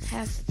about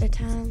half the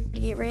time to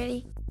get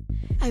ready.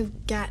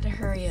 I've got to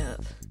hurry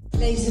up.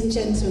 Ladies and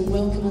gentlemen,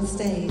 welcome on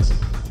stage,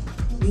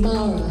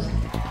 Maura.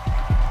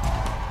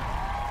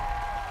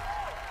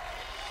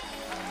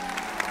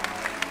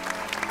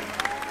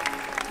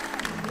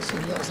 She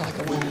looks like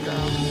a winner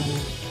girl.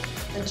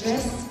 The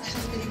dress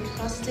has been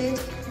encrusted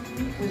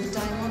with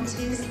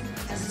diamantes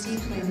and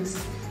sequins.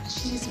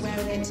 She's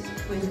wearing it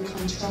with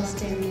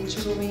contrasting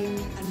jewelry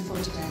and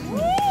footwear.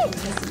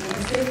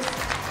 Contestant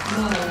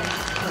Maura.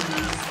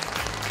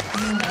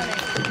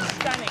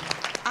 Stunning.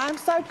 I'm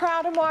so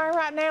proud of Maura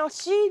right now.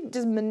 She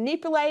just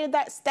manipulated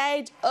that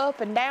stage up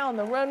and down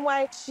the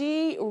runway.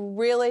 She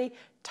really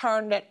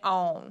turned it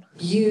on.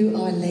 You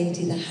are a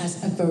lady that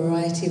has a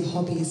variety of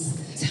hobbies.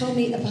 Tell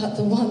me about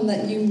the one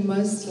that you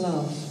most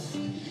love.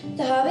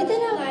 The hobby that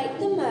I like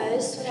the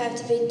most would have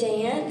to be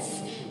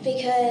dance,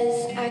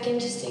 because I can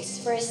just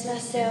express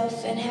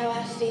myself and how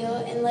I feel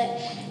and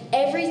let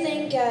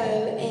everything go,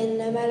 and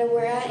no matter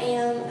where I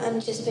am,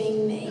 I'm just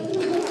being me.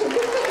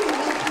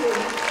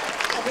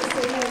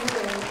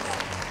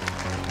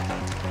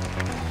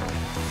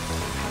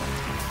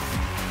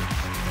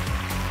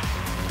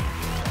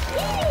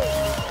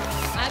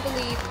 I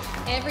believe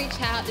every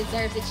child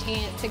deserves a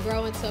chance to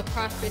grow into a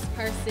prosperous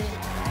person.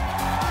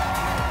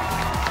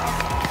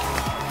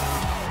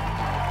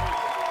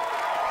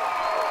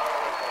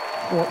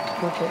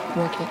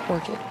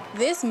 Work it.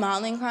 This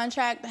modeling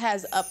contract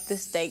has upped the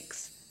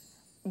stakes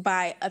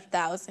by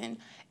 1,000.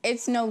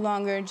 It's no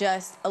longer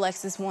just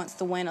Alexis wants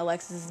to win,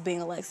 Alexis is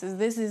being Alexis.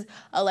 This is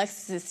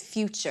Alexis's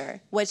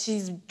future, what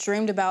she's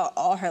dreamed about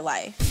all her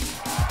life.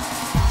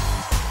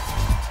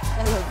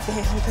 That looked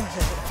damn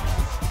good.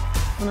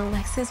 When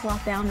Alexis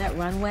walked down that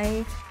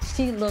runway,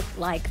 she looked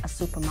like a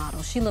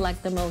supermodel. She looked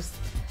like the most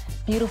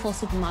beautiful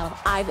supermodel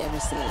I've ever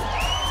seen.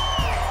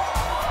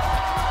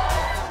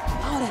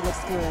 Oh, that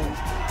looks good.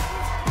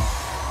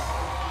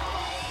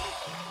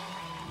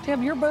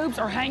 Tim, your boobs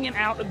are hanging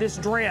out of this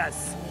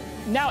dress.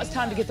 Now it's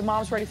time to get the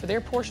moms ready for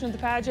their portion of the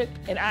pageant.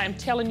 And I am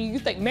telling you, you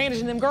think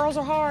managing them girls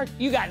are hard?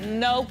 You got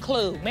no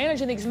clue.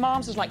 Managing these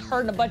moms is like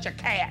herding a bunch of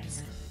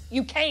cats.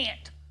 You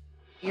can't.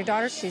 Your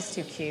daughter, she's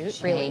too cute.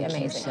 She really hangs you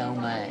amazing. so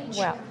much.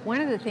 Well,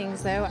 one of the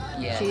things, though,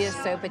 Yes. she is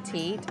so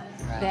petite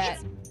that.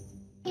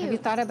 Have you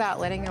thought about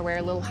letting her wear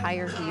a little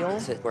higher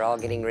heels? So we're all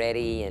getting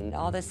ready, and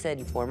all of a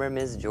sudden, former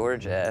Miss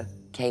Georgia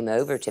came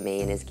over to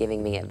me and is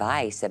giving me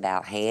advice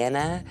about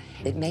Hannah.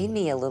 It made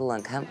me a little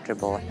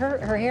uncomfortable.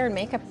 Her hair and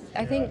makeup,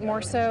 I think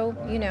more so,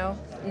 you know,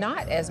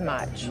 not as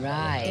much.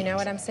 Right. You know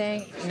what I'm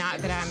saying? Not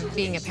that I'm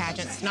being a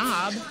pageant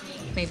snob.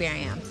 Maybe I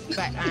am,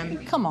 but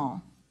Come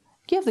on.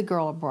 Give the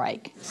girl a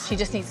break. She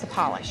just needs the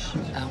polish.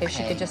 Okay. If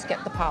she could just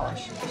get the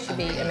polish, it should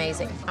be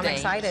amazing. I'm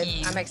excited.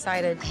 I'm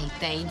excited. Hey,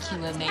 thank you,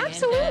 Amanda.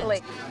 Absolutely.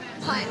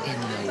 What in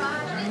the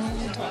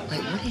world?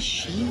 Like, what is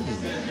she?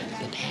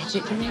 The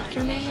pageant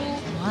director now?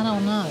 I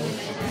don't know.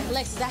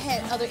 Alexis, I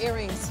had other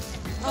earrings.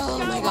 Oh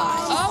my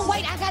gosh. Oh,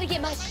 wait, I gotta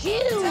get my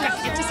shoes.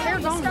 Get this hair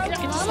going. Get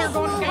this hair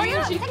going. Hurry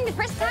up, taking the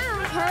first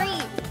time. Hurry.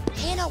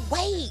 Hannah,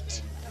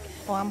 wait.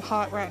 Well, I'm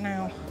hot right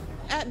now.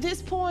 At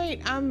this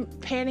point, I'm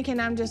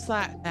panicking. I'm just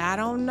like, I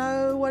don't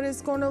know what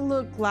it's gonna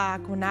look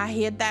like when I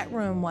hit that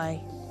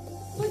runway.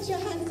 Put your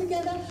hands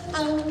together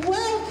and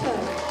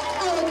welcome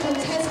our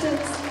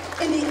contestants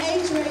in the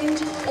age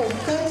range of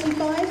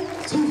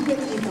 35 to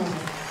 55.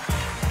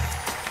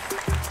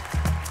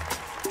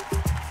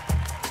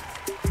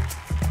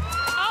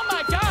 Oh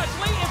my gosh,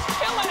 Lee is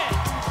killing it!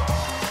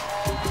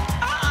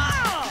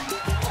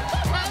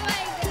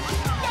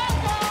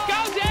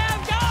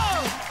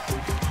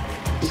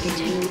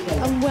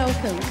 And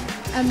welcome,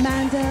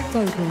 Amanda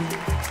Vogel.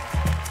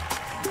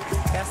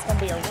 That's gonna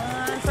be a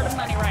run for the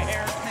money right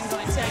there. I'm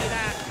going to tell you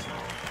that.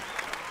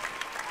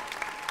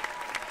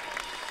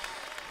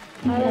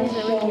 I love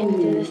that we can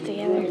do this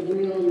together.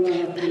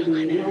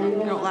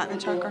 You don't like the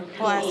choker?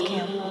 We'll ask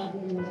him.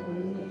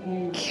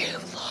 You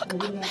look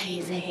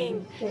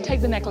amazing.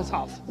 Take the necklace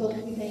off.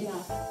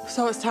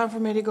 So it's time for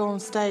me to go on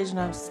stage, and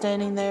I'm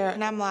standing there,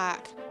 and I'm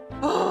like,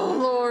 oh,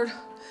 Lord,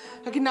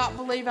 I cannot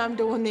believe I'm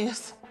doing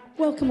this.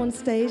 Welcome on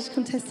stage,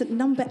 contestant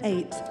number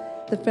 8,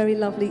 the very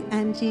lovely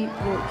Angie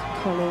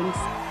Collins.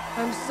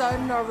 I'm so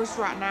nervous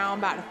right now. I'm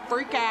about to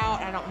freak out.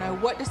 I don't know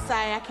what to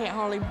say. I can't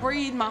hardly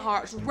breathe. My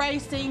heart's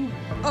racing.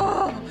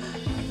 Ugh.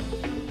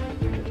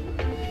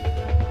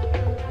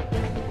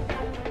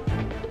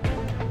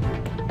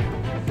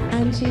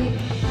 Angie.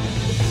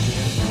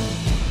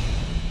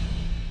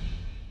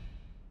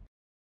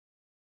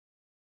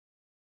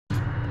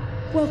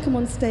 Welcome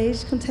on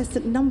stage,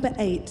 contestant number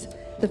 8,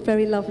 the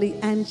very lovely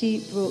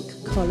Angie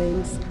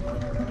Collins.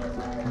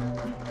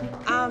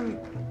 I'm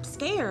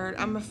scared.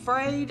 I'm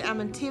afraid. I'm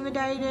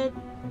intimidated.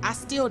 I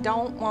still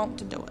don't want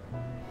to do it.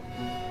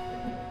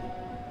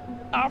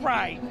 All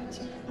right.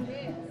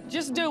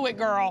 Just do it,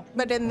 girl.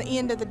 But in the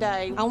end of the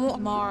day, I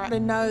want Maura to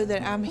know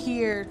that I'm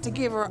here to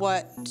give her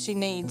what she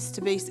needs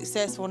to be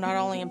successful, not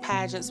only in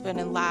pageants, but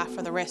in life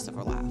for the rest of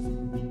her life.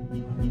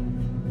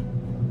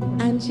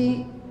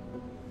 Angie.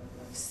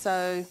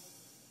 So,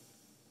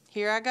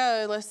 here I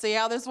go. Let's see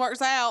how this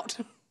works out.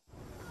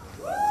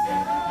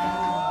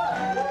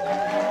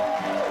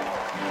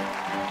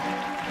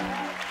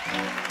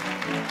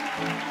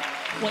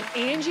 When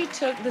Angie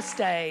took the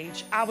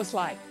stage, I was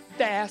like,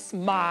 that's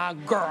my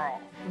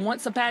girl.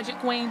 Once a pageant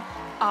queen,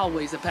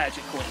 always a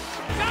pageant queen.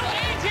 Go,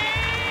 Angie!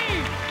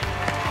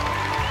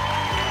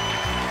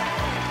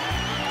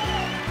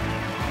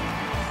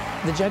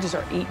 The judges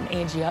are eating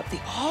Angie up. The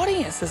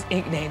audience is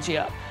eating Angie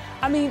up.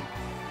 I mean,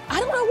 I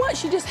don't know what,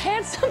 she just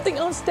had something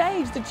on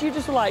stage that you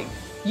just like,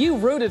 you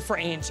rooted for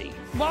Angie.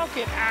 Walk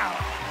it out.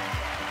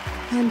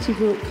 Angie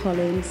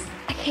Collins.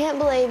 I can't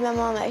believe my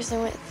mom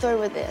actually went through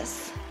with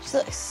this. She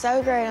looks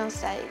so great on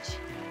stage.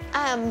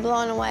 I am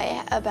blown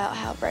away about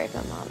how brave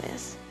my mom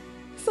is.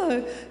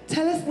 So,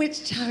 tell us,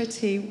 which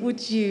charity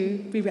would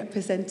you be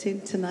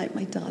representing tonight,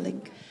 my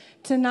darling?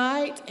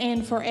 Tonight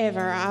and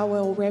forever, I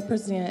will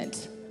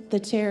represent the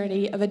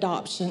charity of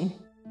adoption.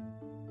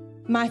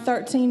 My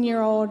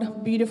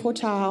 13-year-old beautiful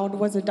child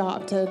was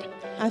adopted.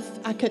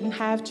 I couldn't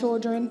have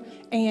children,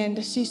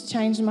 and she's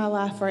changed my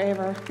life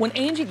forever. When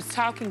Angie was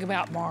talking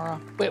about Maura,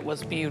 it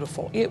was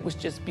beautiful. It was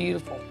just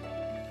beautiful.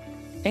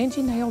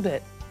 Angie nailed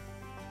it.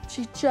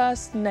 She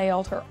just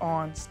nailed her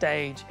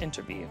on-stage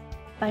interview.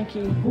 Thank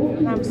you.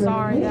 And I'm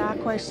sorry that I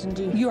questioned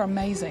you. You are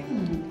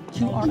amazing.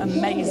 You are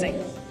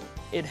amazing.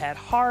 It had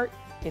heart,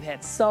 it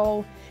had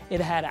soul,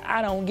 it had a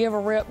I don't give a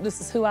rip,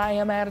 this is who I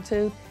am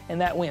attitude, and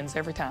that wins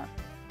every time.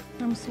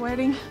 I'm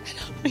sweating.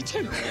 Me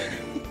too.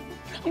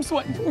 I'm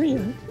sweating for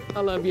you. I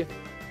love you.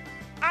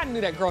 I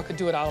knew that girl could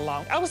do it all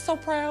along. I was so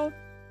proud.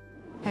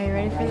 Are you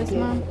ready for this,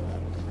 Mom?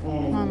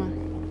 Mama.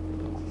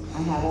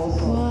 I have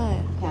also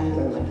what?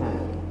 cancer in my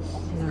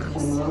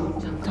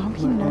hand. Don't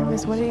be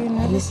nervous. What are you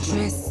nervous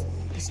about?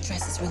 This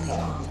dress is really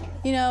long.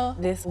 You know,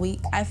 this week,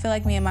 I feel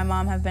like me and my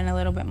mom have been a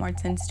little bit more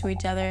tense to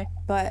each other,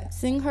 but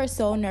seeing her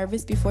so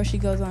nervous before she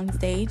goes on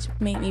stage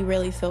made me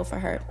really feel for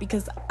her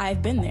because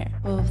I've been there.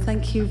 Well,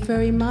 thank you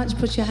very much.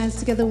 Put your hands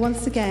together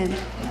once again.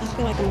 I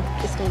feel like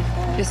it's gonna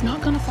fall. It's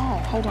not gonna fall.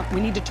 Hold on.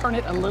 We need to turn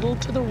it a little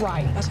to the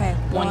right. Okay.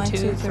 1,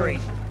 2, 3.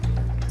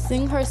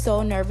 Seeing her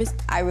so nervous,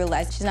 I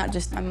realized she's not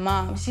just my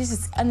mom. She's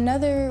just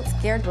another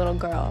scared little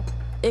girl.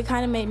 It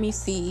kind of made me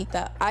see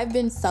that I've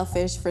been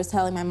selfish for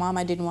telling my mom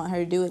I didn't want her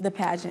to do the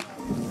pageant.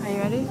 Are you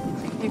ready?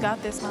 You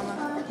got this,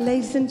 Mama.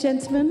 Ladies and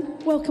gentlemen,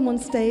 welcome on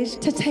stage,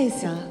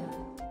 Tatesa.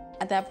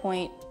 At that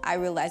point, I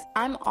realized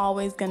I'm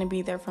always gonna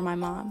be there for my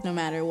mom, no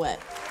matter what.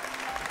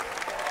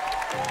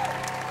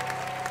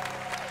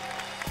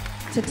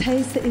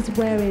 Tatesa is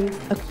wearing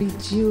a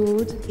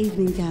bejeweled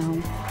evening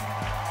gown.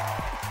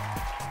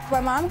 My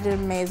mom did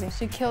amazing.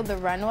 She killed the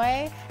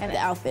runway, and the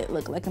outfit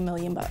looked like $1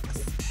 million.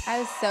 I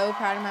was so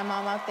proud of my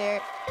mom out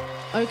there.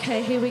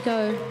 Okay, here we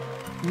go.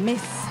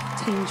 Miss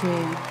Teen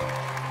Dream.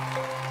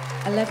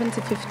 11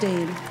 to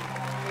 15.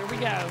 Here we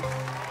go.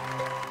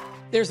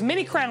 There's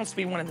many crowns to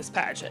be won in this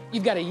pageant.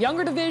 You've got a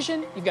younger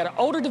division, you've got an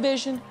older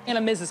division, and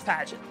a Mrs.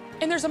 pageant.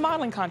 And there's a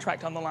modeling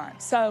contract on the line.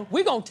 So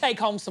we're gonna take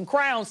home some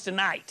crowns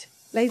tonight.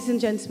 Ladies and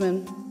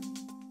gentlemen,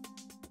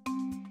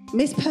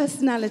 Miss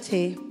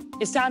Personality.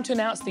 It's time to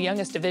announce the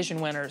youngest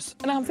division winners,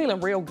 and I'm feeling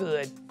real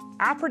good.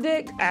 I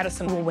predict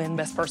Addison will win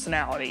Best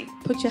Personality.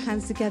 Put your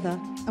hands together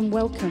and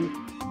welcome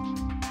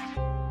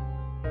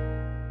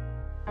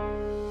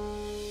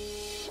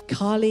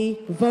Carly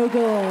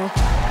Vogel.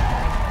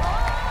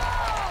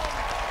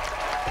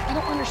 I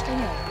don't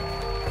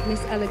understand.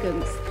 Miss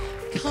Elegance.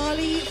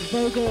 Carly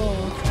Vogel.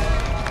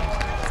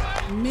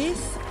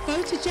 Miss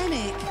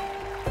Photogenic.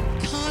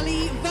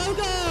 Carly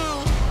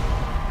Vogel.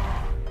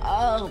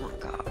 Oh my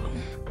God.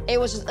 It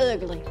was just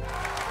ugly.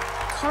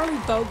 Carly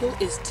Vogel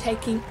is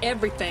taking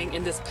everything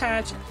in this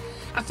pageant.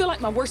 I feel like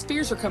my worst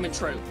fears are coming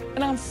true,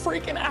 and I'm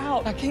freaking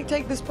out. I can't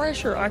take this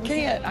pressure. I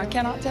can't. I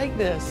cannot take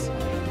this.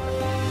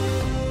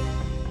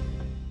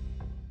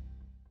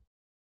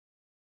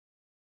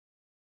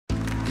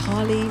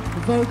 Carly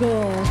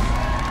Vogel.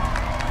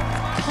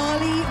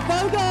 Carly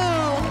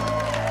Vogel.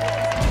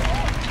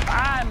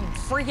 I'm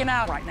freaking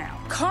out right now.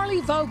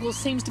 Carly Vogel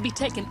seems to be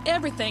taking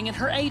everything in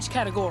her age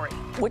category,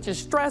 which is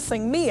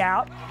stressing me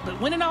out. But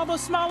winning all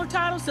those smaller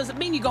titles doesn't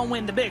mean you're gonna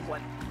win the big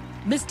one.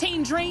 Miss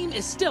Teen Dream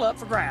is still up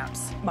for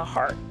grabs. My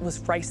heart was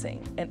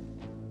racing, and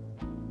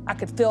I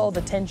could feel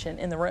the tension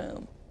in the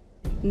room.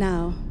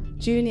 Now,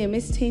 Junior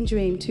Miss Teen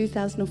Dream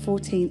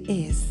 2014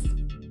 is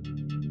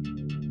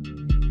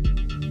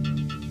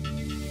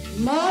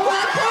Maura.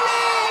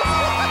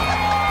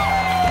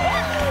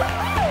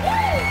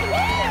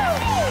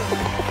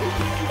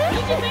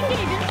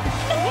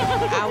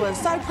 I was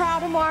so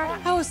proud of Maura.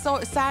 I was so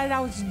excited. I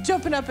was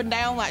jumping up and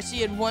down like she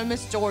had won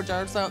Miss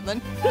Georgia or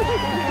something.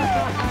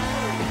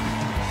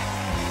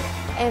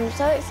 I'm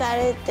so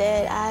excited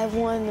that I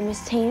won the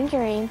Miss Teen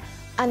Dream.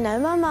 I know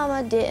my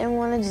mama didn't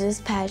want to do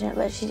this pageant,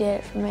 but she did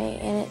it for me,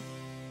 and it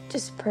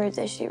just proves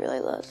that she really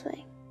loves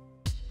me.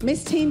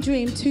 Miss Teen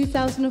Dream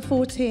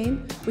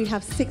 2014, we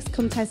have 6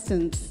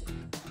 contestants.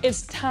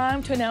 It's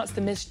time to announce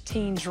the Miss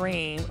Teen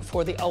Dream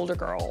for the older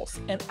girls,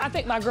 and I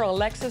think my girl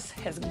Alexis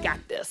has got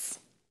this.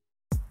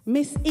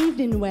 Miss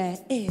Evening Wear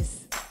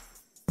is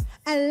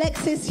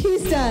Alexis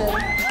Houston.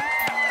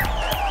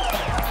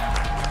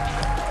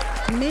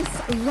 Miss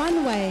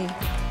Runway,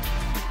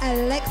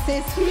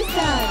 Alexis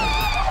Houston.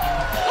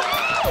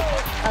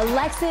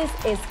 Alexis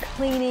is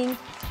cleaning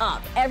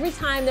up. Every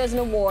time there's an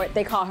award,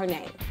 they call her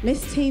name.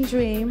 Miss Teen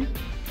Dream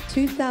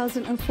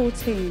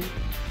 2014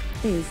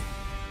 is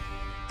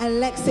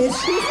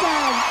Alexis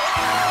Houston.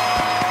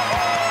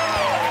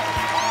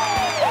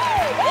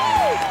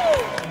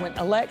 When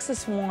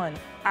Alexis won,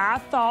 I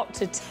thought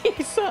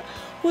Tatisa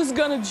was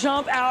gonna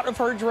jump out of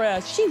her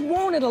dress. She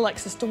wanted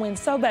Alexis to win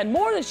so bad,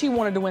 more than she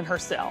wanted to win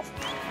herself.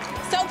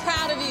 So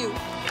proud of you.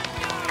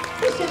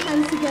 Put your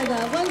hands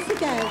together once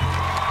again.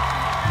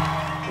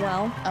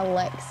 Well,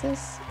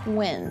 Alexis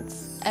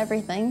wins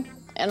everything,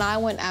 and I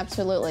win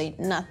absolutely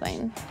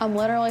nothing. I'm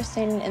literally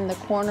standing in the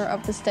corner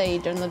of the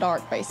stage in the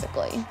dark,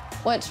 basically,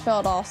 which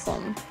felt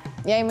awesome.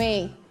 Yay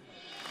me.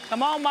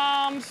 Come on,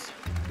 moms.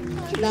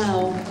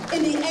 Now,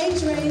 in the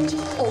age range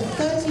of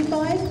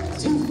 35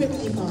 to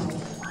 55.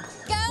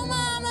 Go,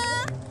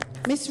 Mama!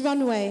 Miss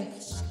Runway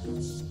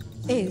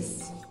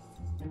is...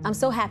 I'm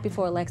so happy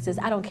for Alexis.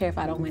 I don't care if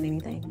I don't win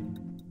anything.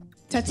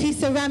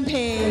 Tatisa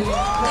Rampage.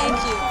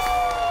 Thank you.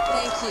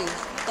 Thank you.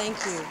 Thank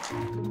you.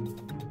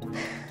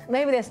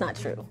 Maybe that's not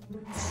true.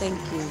 Thank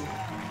you.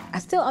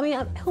 I mean,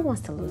 who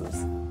wants to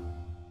lose?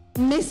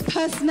 Miss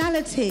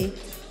Personality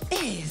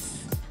is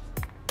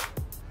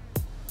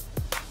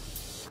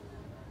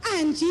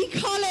Angie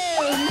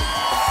Collins.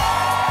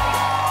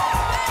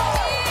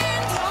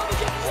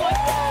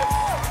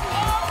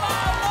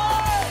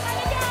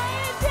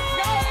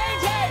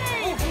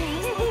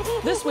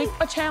 This week,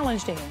 I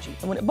challenged Angie,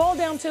 and when it boiled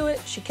down to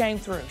it, she came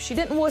through. She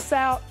didn't wuss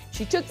out,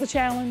 she took the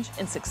challenge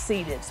and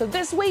succeeded. So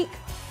this week,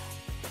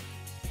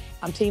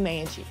 I'm Team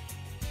Angie,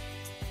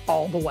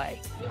 all the way.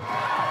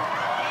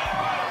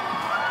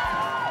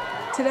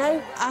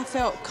 Today, I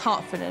felt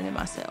confident in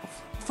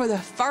myself for the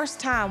first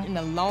time in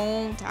a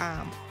long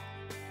time.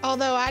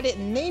 Although I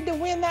didn't need to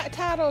win that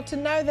title to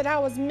know that I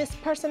was Miss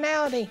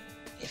Personality,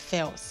 it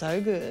felt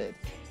so good.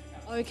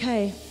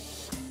 Okay,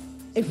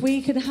 if we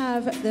could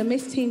have the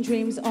Miss Teen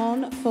Dreams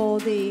on for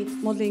the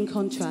modeling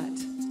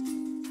contract.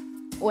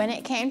 When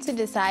it came to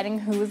deciding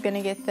who was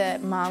gonna get the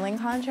modeling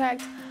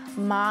contract,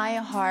 my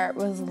heart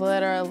was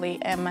literally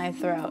in my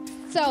throat.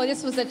 So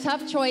this was a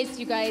tough choice,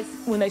 you guys.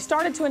 When they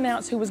started to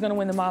announce who was going to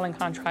win the modeling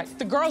contract,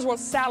 the girls were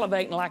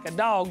salivating like a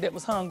dog that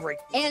was hungry.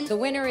 And the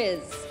winner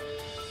is...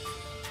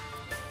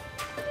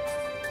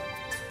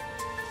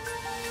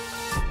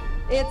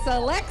 It's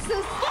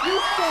Alexis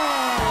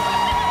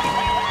Houston.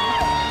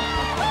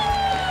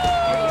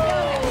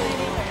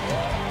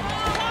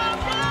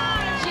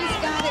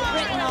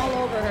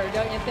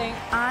 think?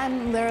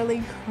 I'm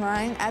literally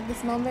crying at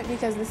this moment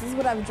because this is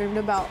what I've dreamed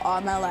about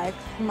all my life.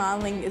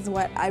 Modeling is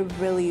what I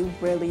really,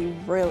 really,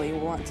 really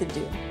want to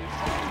do.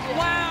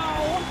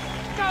 Wow.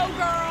 Go,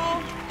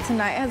 girl.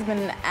 Tonight has been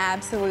an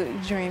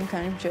absolute dream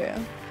come true.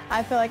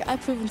 I feel like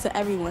I've proven to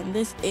everyone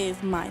this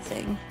is my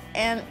thing.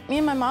 And me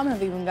and my mom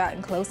have even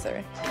gotten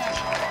closer.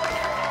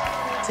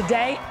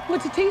 Today,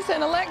 with Tatisa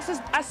and Alexis,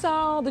 I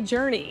saw the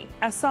journey.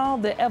 I saw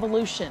the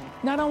evolution,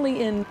 not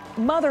only in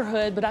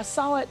motherhood, but I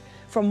saw it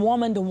from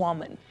woman to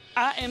woman.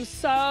 I am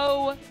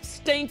so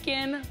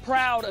stinking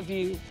proud of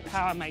you.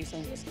 How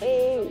amazing this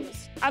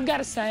is. I've got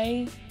to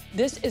say,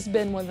 this has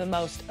been one of the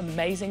most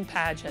amazing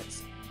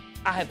pageants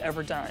I have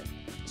ever done.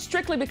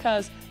 Strictly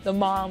because the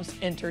moms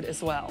entered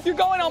as well. You're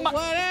going on my...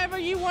 Whatever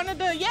you want to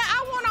do. Yeah,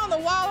 I went on the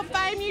Wall of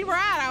Fame. You're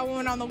right, I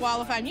went on the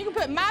Wall of Fame. You can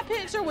put my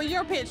picture with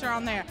your picture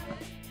on there.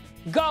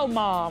 Go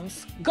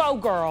moms, go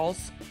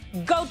girls,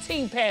 go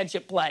Team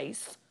Pageant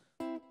Place.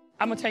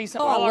 I'm gonna tell you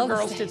something, all our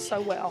girls did so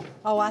well.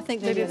 Oh, I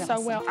think they did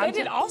so well. They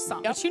did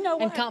awesome. Yep. But you know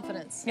what? And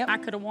confidence. Yep. I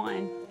could have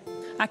won.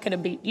 I could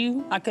have beat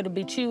you. I could have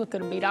beat you. I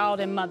could have beat all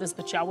them mothers,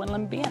 but y'all wouldn't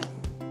let me be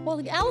in.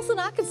 Well, Allison,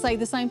 I could say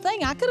the same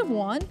thing. I could have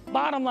won.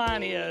 Bottom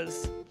line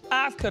is,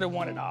 I could have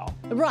won it all.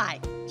 Right,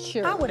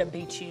 sure. I would have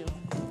beat you.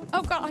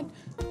 Oh, God.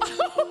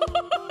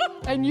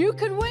 And you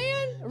could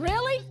win?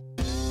 Really?